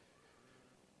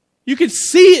 You can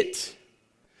see it.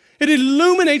 It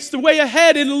illuminates the way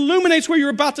ahead. It illuminates where you're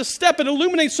about to step. It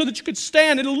illuminates so that you can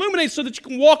stand. It illuminates so that you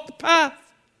can walk the path.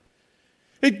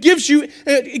 It gives you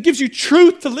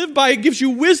truth to live by. It gives you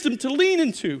wisdom to lean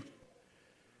into.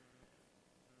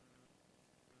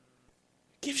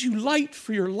 It gives you light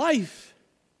for your life.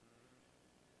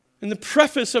 In the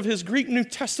preface of his Greek New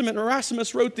Testament,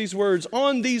 Erasmus wrote these words,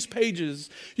 on these pages,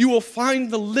 you will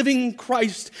find the living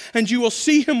Christ, and you will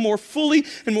see him more fully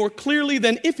and more clearly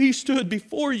than if he stood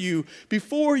before you,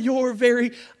 before your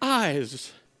very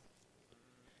eyes.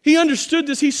 He understood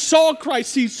this. He saw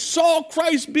Christ. He saw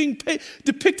Christ being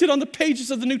depicted on the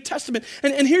pages of the New Testament.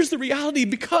 And here's the reality.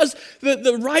 Because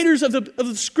the writers of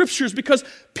the Scriptures, because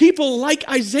people like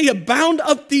Isaiah bound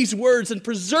up these words and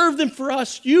preserved them for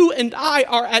us, you and I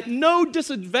are at no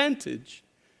disadvantage.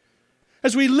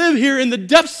 As we live here in the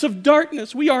depths of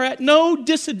darkness, we are at no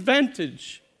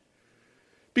disadvantage.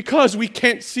 Because we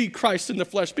can't see Christ in the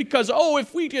flesh. Because,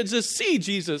 if we could just see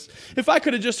Jesus, if I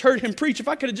could have just heard him preach, if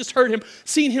I could have just heard him,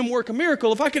 seen him work a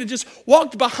miracle, if I could have just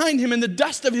walked behind him in the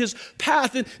dust of his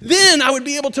path, then I would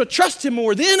be able to trust him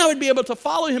more. Then I would be able to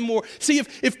follow him more. See,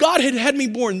 if God had had me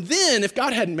born then, if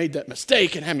God hadn't made that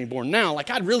mistake and had me born now,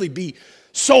 I'd really be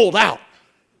sold out.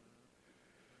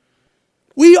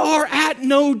 We are at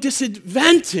no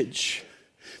disadvantage.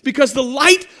 Because the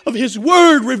light of his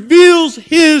word reveals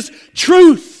his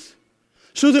truth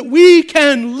so that we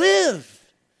can live.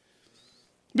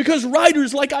 Because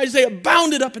writers like Isaiah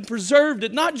bound it up and preserved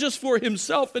it, not just for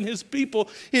himself and his people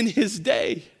in his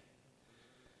day,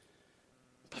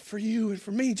 but for you and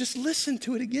for me. Just listen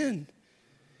to it again.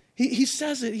 He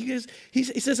says it. He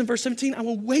says in verse 17, I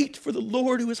will wait for the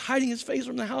Lord who is hiding his face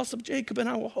from the house of Jacob, and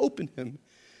I will hope in him.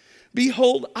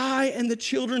 Behold, I and the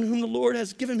children whom the Lord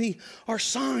has given me are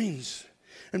signs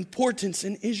and portents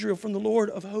in Israel from the Lord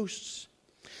of hosts.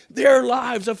 Their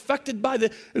lives affected by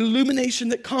the illumination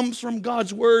that comes from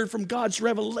God's word, from God's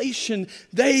revelation,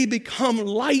 they become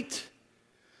light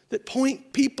that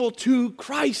point people to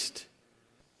Christ.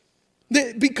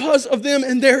 Because of them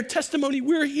and their testimony,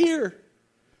 we're here.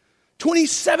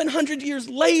 2,700 years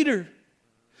later,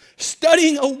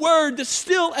 studying a word that's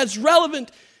still as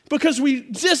relevant because we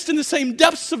exist in the same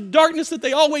depths of darkness that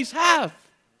they always have.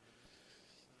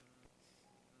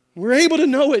 We're able to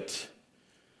know it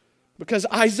Because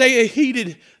Isaiah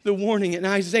heeded the warning, and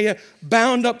Isaiah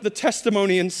bound up the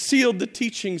testimony and sealed the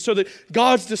teaching so that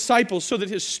God's disciples, so that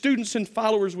his students and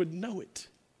followers would know it.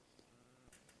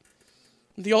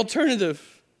 The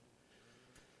alternative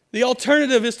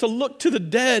is to look to the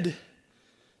dead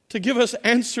to give us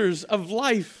answers of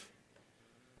life.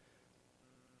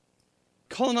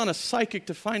 Calling on a psychic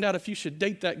to find out if you should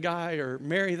date that guy or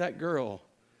marry that girl.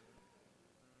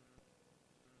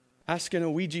 Asking a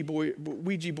Ouija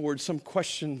board some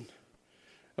question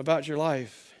about your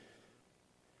life.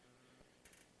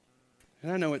 And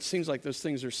I know it seems like those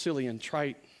things are silly and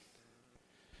trite.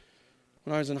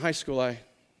 When I was in high school, I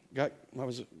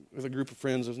was with a group of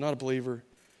friends. I was not a believer.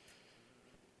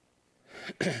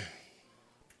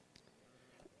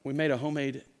 We made a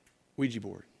homemade Ouija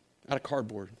board out of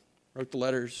cardboard. Wrote the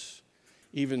letters,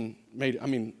 drew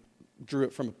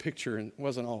it from a picture, and it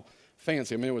wasn't all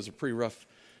fancy. It was a pretty rough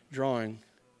drawing.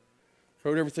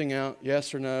 Wrote everything out,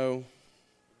 yes or no.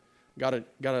 Got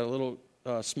a little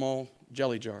small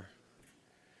jelly jar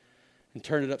and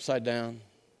turned it upside down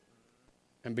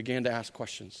and began to ask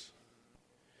questions.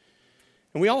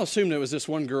 And we all assumed it was this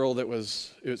one girl it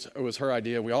was her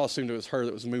idea. We all assumed it was her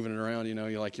that was moving it around.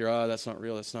 You're like, that's not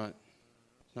real. That's not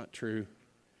true.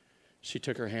 She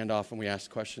took her hand off and we asked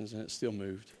questions and it still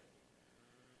moved.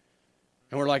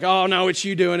 And we're like, oh, no, it's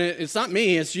you doing it. It's not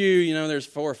me, it's you. There's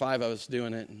 4 or 5 of us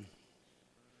doing it. And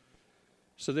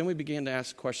so then we began to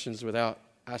ask questions without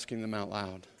asking them out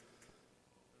loud.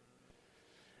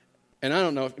 And I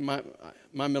don't know if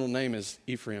my middle name is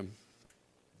Ephraim.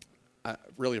 I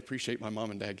really appreciate my mom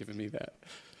and dad giving me that.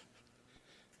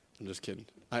 I'm just kidding.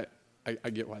 I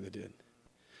get why they did.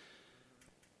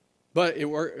 But it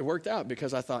worked out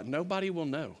because I thought nobody will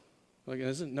know.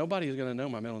 Nobody's going to know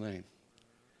my middle name.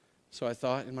 So I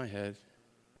thought in my head,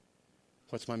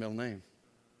 what's my middle name?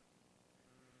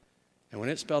 And when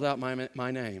it spelled out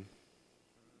my name,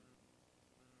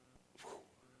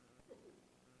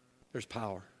 there's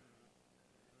power.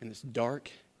 And it's dark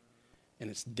and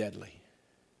it's deadly.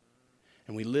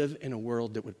 And we live in a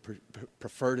world that would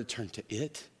prefer to turn to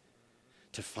it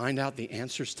to find out the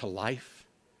answers to life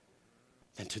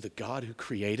than to the God who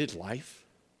created life.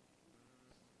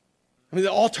 The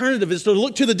alternative is to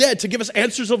look to the dead to give us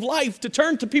answers of life, to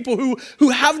turn to people who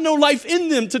have no life in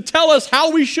them to tell us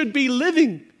how we should be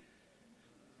living.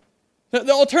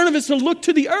 The alternative is to look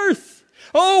to the earth.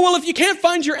 Oh, well, if you can't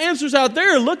find your answers out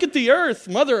there, look at the earth.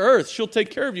 Mother Earth, she'll take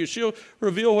care of you. She'll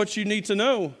reveal what you need to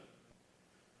know.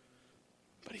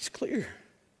 But he's clear.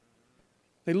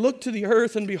 They look to the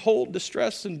earth and behold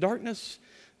distress and darkness,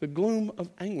 the gloom of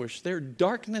anguish. Their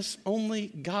darkness only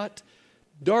got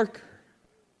darker.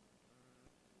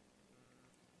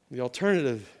 The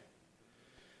alternative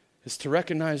is to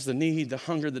recognize the need, the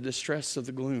hunger, the distress of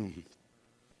the gloom.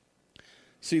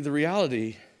 See, the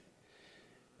reality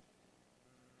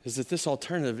is that this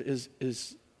alternative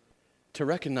is to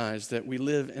recognize that we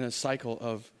live in a cycle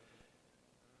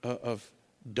of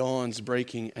dawns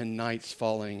breaking and nights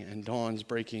falling, and dawns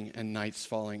breaking and nights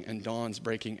falling, and dawns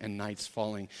breaking and nights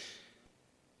falling,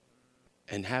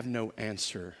 and have no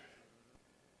answer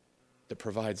that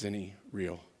provides any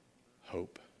real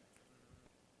hope.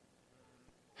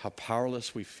 How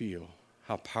powerless we feel,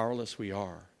 how powerless we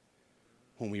are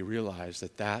when we realize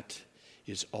that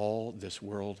is all this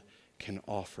world can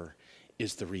offer,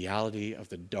 is the reality of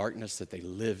the darkness that they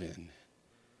live in,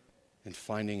 and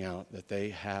finding out that they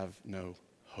have no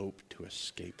hope to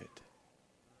escape it.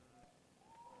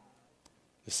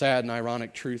 The sad and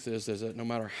ironic truth is that no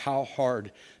matter how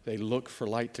hard they look for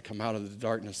light to come out of the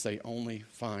darkness, they only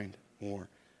find more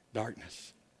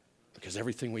darkness. Because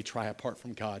everything we try apart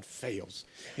from God fails.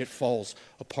 It falls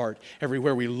apart.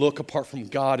 Everywhere we look apart from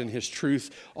God and His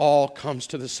truth, all comes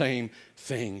to the same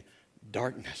thing,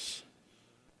 darkness.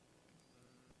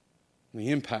 And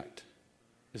the impact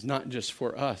is not just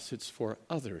for us, it's for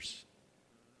others.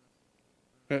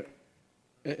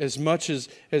 As much as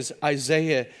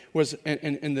Isaiah was,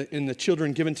 and the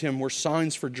children given to him were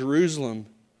signs for Jerusalem,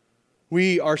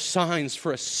 we are signs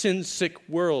for a sin-sick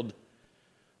world,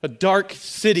 a dark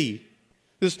city,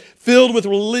 this filled with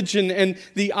religion and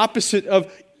the opposite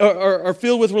of, are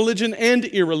filled with religion and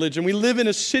irreligion. We live in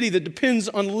a city that depends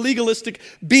on legalistic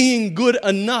being good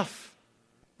enough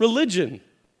religion.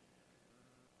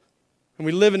 And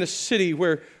we live in a city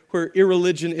where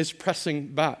irreligion is pressing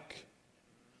back.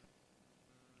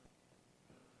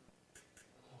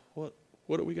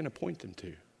 What are we going to point them to?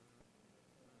 Are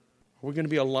we going to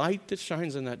be a light that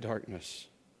shines in that darkness?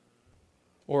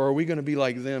 Or are we going to be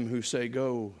like them who say,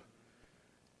 go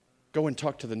and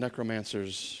talk to the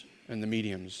necromancers and the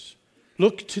mediums.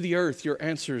 Look to the earth. Your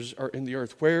answers are in the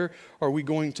earth. Where are we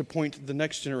going to point the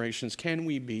next generations?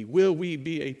 Will we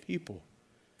be a people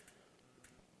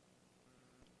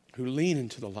who lean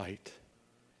into the light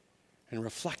and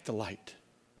reflect the light,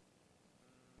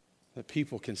 that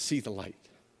people can see the light?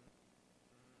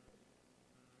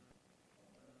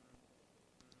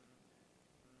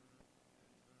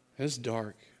 It's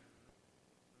dark.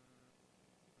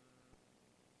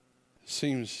 It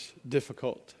seems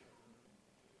difficult.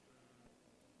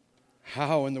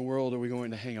 How in the world are we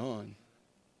going to hang on?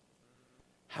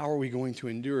 How are we going to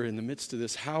endure in the midst of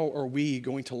this? How are we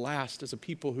going to last as a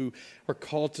people who are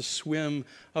called to swim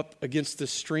up against the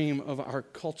stream of our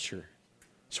culture?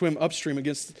 Swim upstream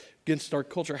against our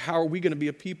culture. How are we going to be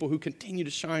a people who continue to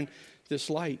shine this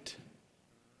light?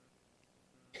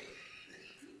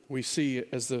 We see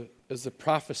as the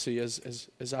prophecy, as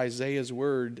Isaiah's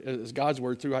word, as God's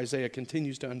word through Isaiah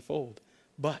continues to unfold.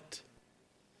 But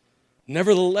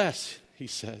nevertheless, he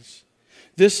says,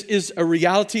 this is a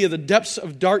reality of the depths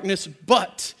of darkness,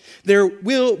 but there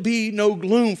will be no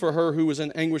gloom for her who was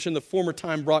in anguish in the former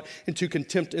time brought into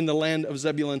contempt in the land of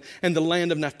Zebulun and the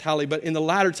land of Naphtali. But in the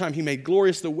latter time he made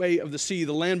glorious the way of the sea,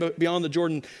 the land beyond the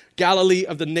Jordan, Galilee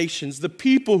of the nations. The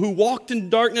people who walked in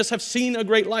darkness have seen a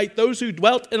great light. Those who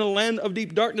dwelt in a land of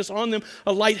deep darkness, on them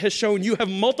a light has shone. You have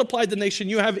multiplied the nation.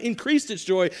 You have increased its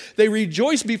joy. They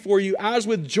rejoice before you as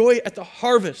with joy at the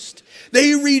harvest.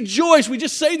 They rejoice. We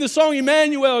just sang the song,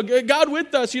 Emmanuel, God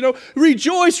with us.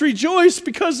 Rejoice, rejoice,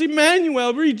 because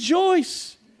Emmanuel,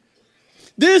 rejoice.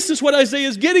 This is what Isaiah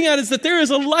is getting at, is that there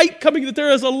is a light coming, that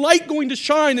there is a light going to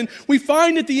shine. And we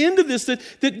find at the end of this that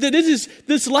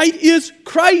this light is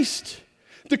Christ.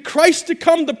 The Christ to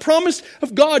come, the promise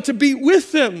of God to be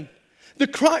with them.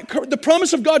 The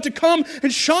promise of God to come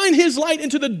and shine his light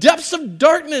into the depths of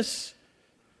darkness.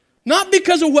 Not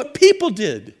because of what people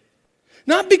did.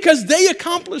 Not because they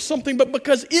accomplished something, but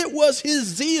because it was his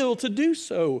zeal to do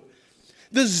so.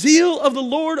 The zeal of the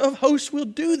Lord of hosts will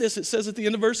do this, it says at the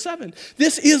end of verse 7.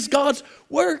 This is God's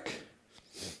work.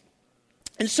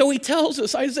 And so he tells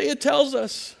us, Isaiah tells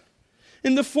us,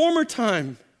 in the former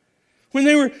time, when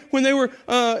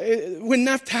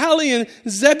Naphtali and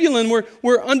Zebulun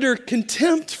were under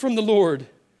contempt from the Lord,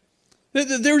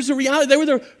 there was a reality. They were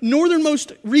the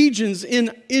northernmost regions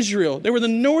in Israel. They were the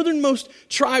northernmost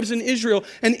tribes in Israel.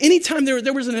 And anytime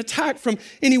there was an attack from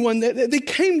anyone, they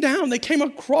came down, they came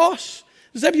across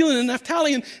Zebulun and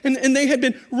Naphtali, and they had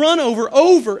been run over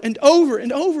and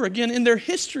over again in their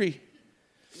history.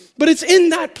 But it's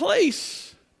in that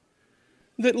place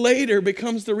that later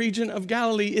becomes the region of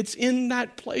Galilee. It's in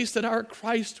that place that our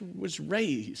Christ was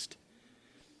raised.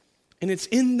 And it's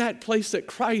in that place that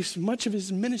Christ, much of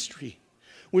his ministry,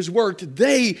 was worked.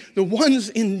 They, the ones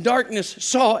in darkness,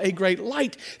 saw a great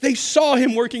light. They saw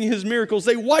him working his miracles.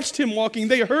 They watched him walking.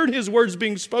 They heard his words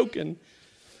being spoken.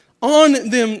 On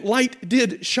them light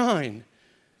did shine.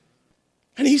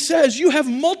 And he says, you have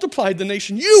multiplied the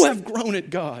nation. You have grown it,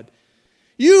 God.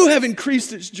 You have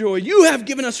increased its joy. You have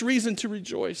given us reason to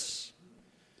rejoice.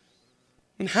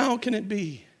 And how can it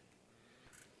be?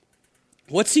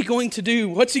 What's he going to do?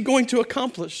 What's he going to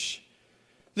accomplish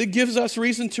that gives us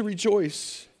reason to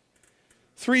rejoice?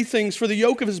 3 things. For the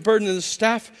yoke of his burden and the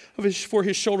staff for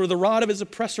his shoulder, the rod of his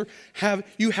oppressor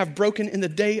you have broken in the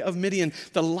day of Midian.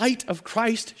 The light of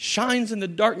Christ shines in the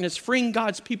darkness, freeing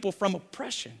God's people from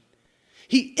oppression.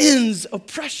 He ends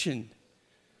oppression.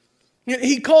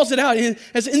 He calls it out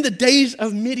as in the days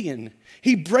of Midian.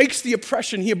 He breaks the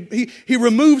oppression. He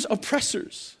removes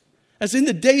oppressors. As in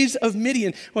the days of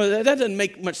Midian. Well, that doesn't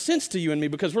make much sense to you and me,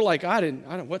 because we're like,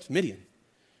 what's Midian?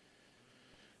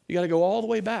 You got to go all the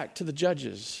way back to the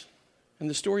Judges and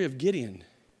the story of Gideon.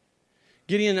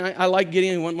 Gideon, I like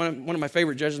Gideon, one of my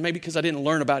favorite judges, maybe because I didn't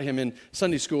learn about him in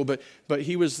Sunday school, but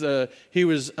he was,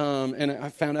 and I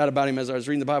found out about him as I was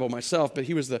reading the Bible myself, but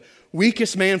he was the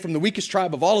weakest man from the weakest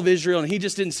tribe of all of Israel, and he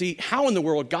just didn't see how in the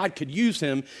world God could use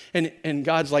him, and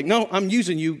God's like, no, I'm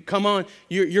using you, come on,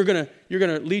 you're gonna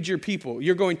lead your people,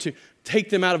 you're going to take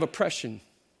them out of oppression.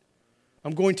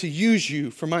 I'm going to use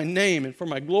you for my name and for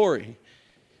my glory.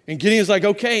 And Gideon's like,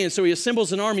 okay. And so he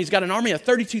assembles an army. He's got an army of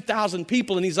 32,000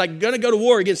 people. And he's like, going to go to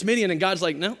war against Midian. And God's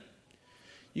like, no,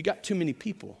 you got too many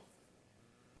people.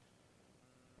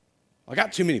 I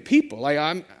got too many people. Like,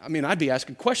 I'd be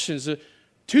asking questions.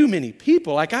 Too many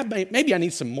people. Like, maybe I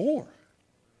need some more.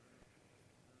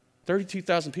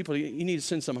 32,000 people. You need to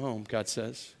send some home, God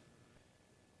says.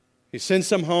 He sends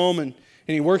some home, and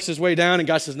he works his way down. And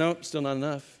God says, no, still not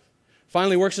enough.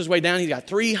 Finally works his way down. He's got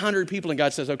 300 people. And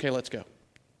God says, okay, let's go.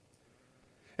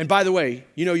 And by the way,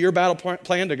 your battle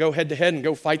plan to go head to head and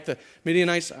go fight the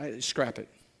Midianites, scrap it.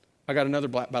 I got another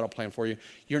battle plan for you.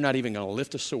 You're not even going to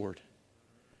lift a sword.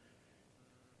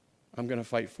 I'm going to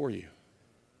fight for you.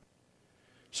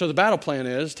 So the battle plan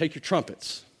is take your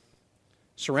trumpets,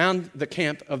 surround the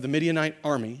camp of the Midianite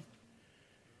army,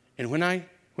 and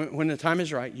when the time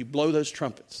is right, you blow those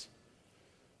trumpets.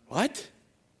 What?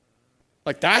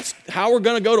 Like that's how we're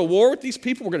going to go to war with these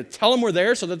people? We're going to tell them we're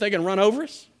there so that they can run over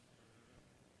us?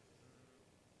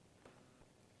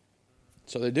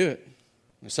 So they do it.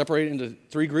 They separate into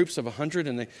 3 groups of 100,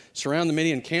 and they surround the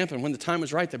Midian camp, and when the time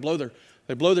was right, they blow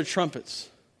their trumpets.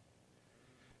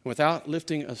 Without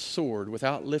lifting a sword,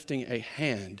 without lifting a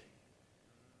hand,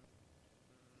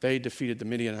 they defeated the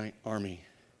Midianite army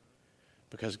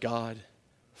because God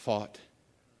fought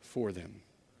for them.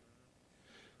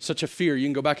 Such a fear, you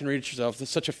can go back and read it yourself,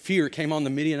 such a fear came on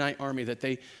the Midianite army that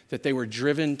they were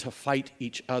driven to fight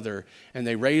each other, and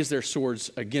they raised their swords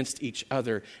against each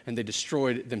other, and they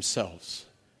destroyed themselves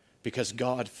because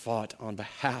God fought on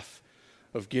behalf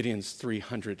of Gideon's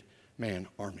 300-man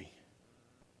army.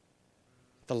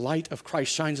 The light of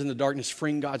Christ shines in the darkness,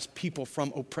 freeing God's people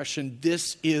from oppression.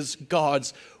 This is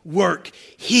God's work.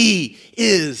 He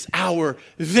is our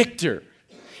victor.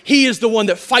 He is the one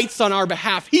that fights on our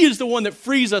behalf. He is the one that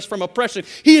frees us from oppression.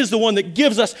 He is the one that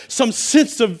gives us some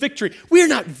sense of victory. We are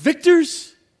not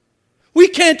victors. We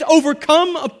can't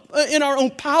overcome in our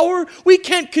own power. We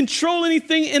can't control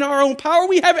anything in our own power.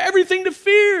 We have everything to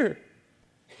fear.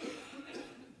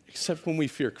 Except when we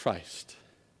fear Christ.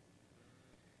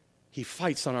 He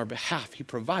fights on our behalf. He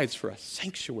provides for us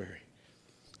sanctuary.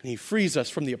 And He frees us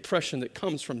from the oppression that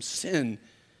comes from sin,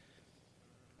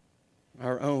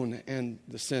 our own and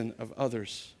the sin of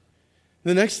others.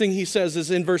 The next thing He says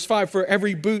is in verse 5, for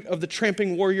every boot of the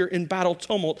tramping warrior in battle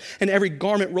tumult and every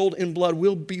garment rolled in blood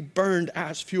will be burned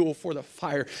as fuel for the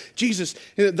fire. Jesus,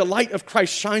 the light of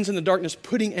Christ shines in the darkness,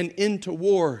 putting an end to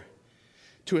war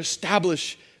to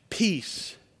establish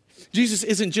peace. Jesus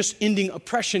isn't just ending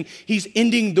oppression, He's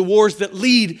ending the wars that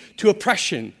lead to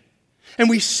oppression. And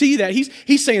we see that.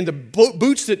 He's saying the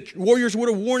boots that warriors would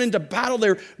have worn into battle,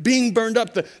 they're being burned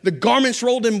up. The garments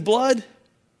rolled in blood.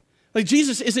 Like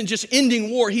Jesus isn't just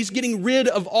ending war. He's getting rid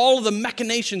of all of the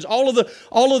machinations, all of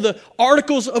the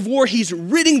articles of war. He's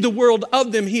ridding the world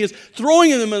of them. He is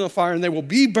throwing them in the fire, and they will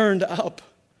be burned up.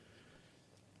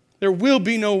 There will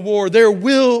be no war. There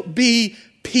will be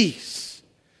peace.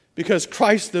 Because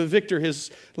Christ the victor,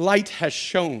 His light has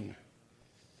shone.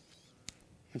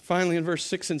 And finally, in verse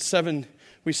 6 and 7,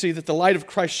 we see that the light of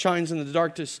Christ shines in the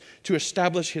darkness to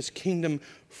establish His kingdom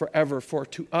forever. For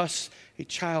to us a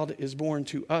child is born,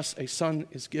 to us a son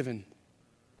is given.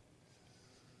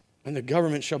 And the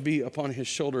government shall be upon His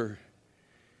shoulder,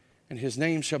 and His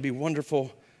name shall be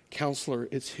Wonderful Counselor.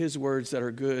 It's His words that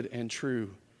are good and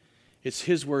true. It's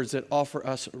His words that offer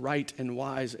us right and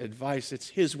wise advice. It's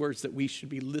His words that we should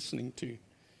be listening to.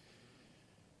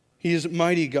 He is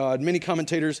mighty God. Many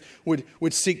commentators would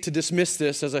seek to dismiss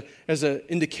this as an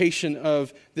indication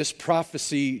of this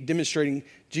prophecy demonstrating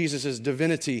Jesus'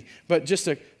 divinity. But just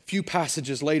a few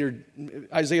passages later,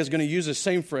 Isaiah is going to use the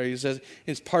same phrase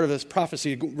as part of this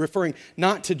prophecy, referring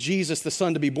not to Jesus, the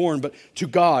Son to be born, but to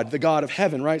God, the God of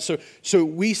heaven, right? So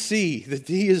we see that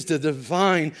He is the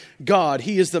divine God.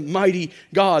 He is the mighty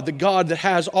God, the God that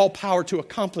has all power to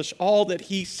accomplish all that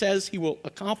He says He will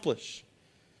accomplish.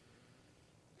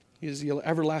 He is the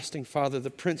everlasting Father,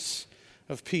 the Prince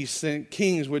of Peace. And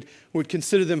kings would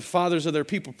consider them fathers of their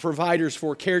people, providers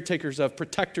for, caretakers of,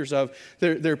 protectors of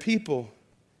their people.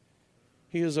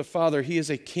 He is a father. He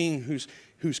is a king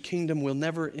whose kingdom will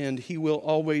never end. He will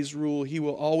always rule. He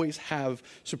will always have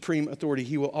supreme authority.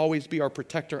 He will always be our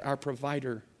protector, our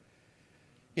provider.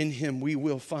 In Him we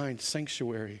will find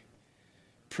sanctuary.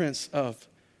 Prince of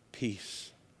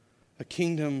Peace. A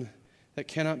kingdom that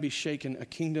cannot be shaken, a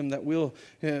kingdom that will,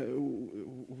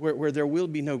 where there will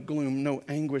be no gloom, no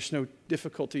anguish, no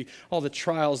difficulty, all the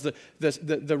trials,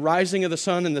 the rising of the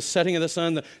sun and the setting of the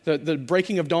sun, the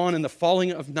breaking of dawn and the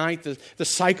falling of night, the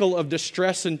cycle of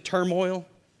distress and turmoil,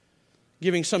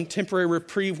 giving some temporary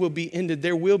reprieve will be ended.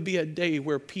 There will be a day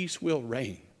where peace will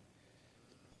reign.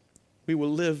 We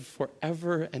will live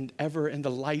forever and ever in the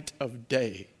light of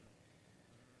day.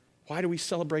 Why do we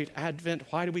celebrate Advent?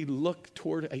 Why do we look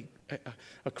toward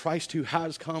a Christ who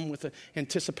has come with the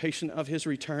anticipation of His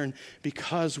return?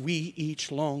 Because we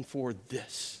each long for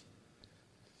this.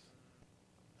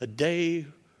 A day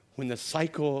when the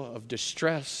cycle of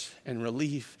distress and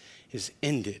relief is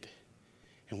ended.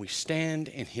 And we stand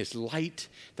in His light,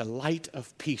 the light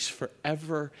of peace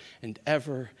forever and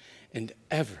ever and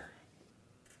ever.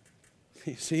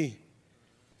 You see,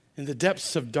 In the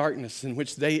depths of darkness in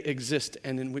which they exist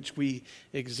and in which we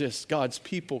exist, God's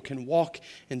people can walk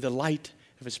in the light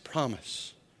of his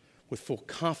promise with full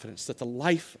confidence that the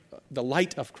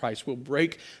light of Christ will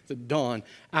break the dawn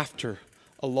after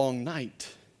a long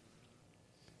night.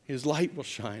 His light will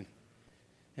shine,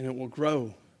 and it will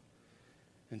grow,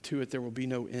 and to it there will be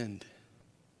no end.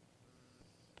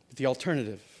 But the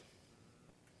alternative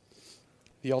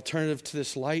to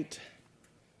this light,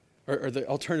 the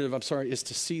alternative, is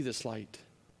to see this light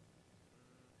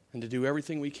and to do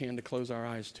everything we can to close our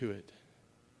eyes to it.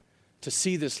 To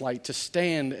see this light, to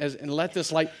stand and let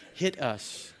this light hit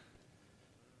us,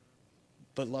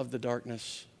 but love the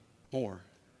darkness more,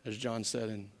 as John said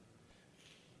in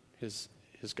his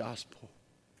gospel.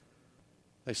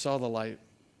 They saw the light,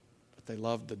 but they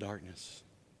loved the darkness.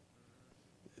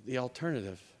 The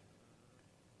alternative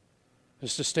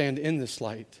is to stand in this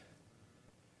light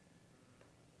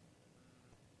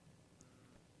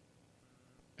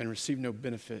and receive no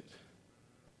benefit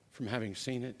from having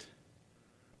seen it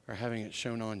or having it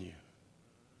shown on you.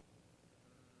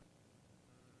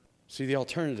 See, the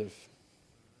alternative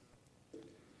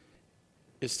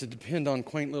is to depend on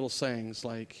quaint little sayings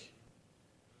like,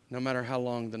 no matter how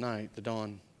long the night, the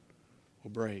dawn will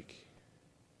break.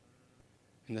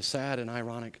 And the sad and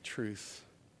ironic truth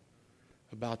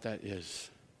about that is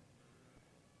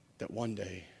that one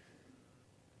day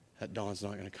that dawn's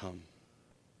not going to come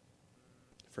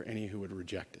for any who would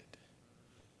reject it.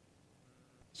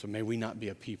 So may we not be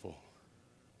a people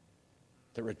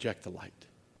that reject the light,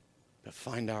 but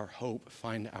find our hope,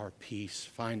 find our peace,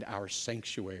 find our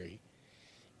sanctuary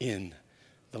in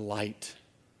the light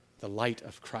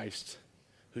of Christ,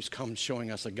 who's come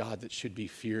showing us a God that should be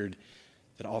feared,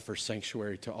 that offers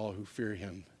sanctuary to all who fear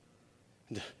him.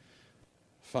 And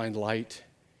find light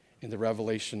in the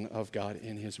revelation of God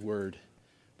in his word,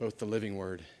 both the living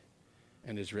word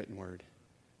and his written word,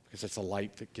 because it's a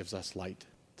light that gives us light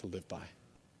to live by.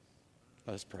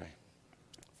 Let us pray.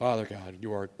 Father God,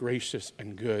 you are gracious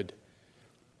and good.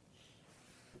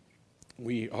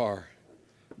 We are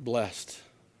blessed,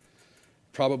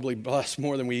 probably blessed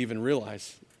more than we even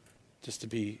realize, just to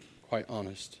be quite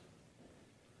honest.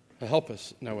 Help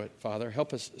us know it, Father.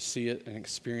 Help us see it and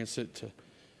experience it,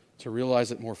 to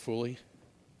realize it more fully.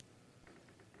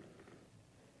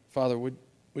 Father, would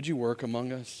you work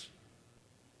among us?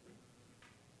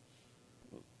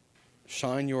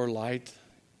 Shine your light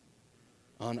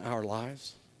on our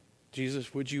lives.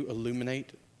 Jesus, would you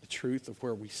illuminate the truth of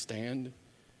where we stand,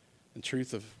 the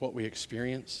truth of what we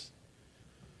experience?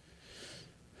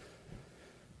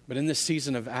 But in this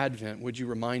season of Advent, would you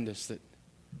remind us that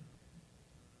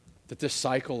this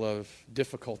cycle of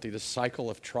difficulty, this cycle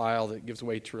of trial that gives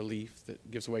way to relief,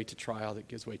 that gives way to trial, that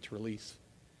gives way to release,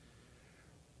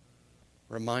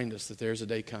 remind us that there's a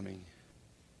day coming,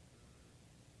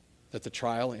 that the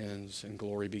trial ends and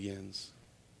glory begins.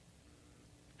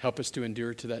 Help us to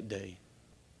endure to that day,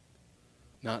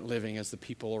 not living as the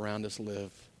people around us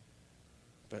live,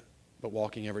 but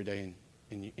walking every day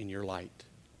in your light.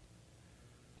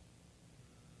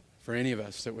 For any of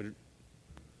us that would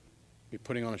be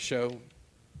putting on a show,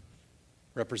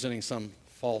 representing some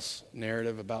false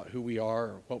narrative about who we are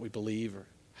or what we believe or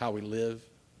how we live,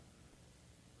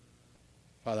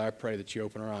 Father, I pray that you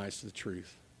open our eyes to the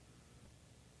truth,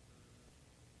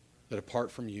 that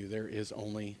apart from you there is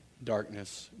only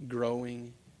darkness,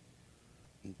 growing,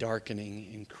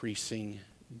 darkening, increasing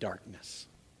darkness.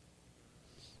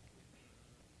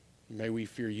 May we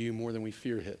fear you more than we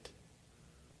fear it,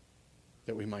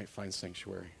 that we might find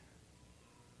sanctuary.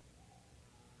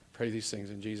 Pray these things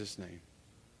in Jesus' name.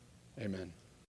 Amen.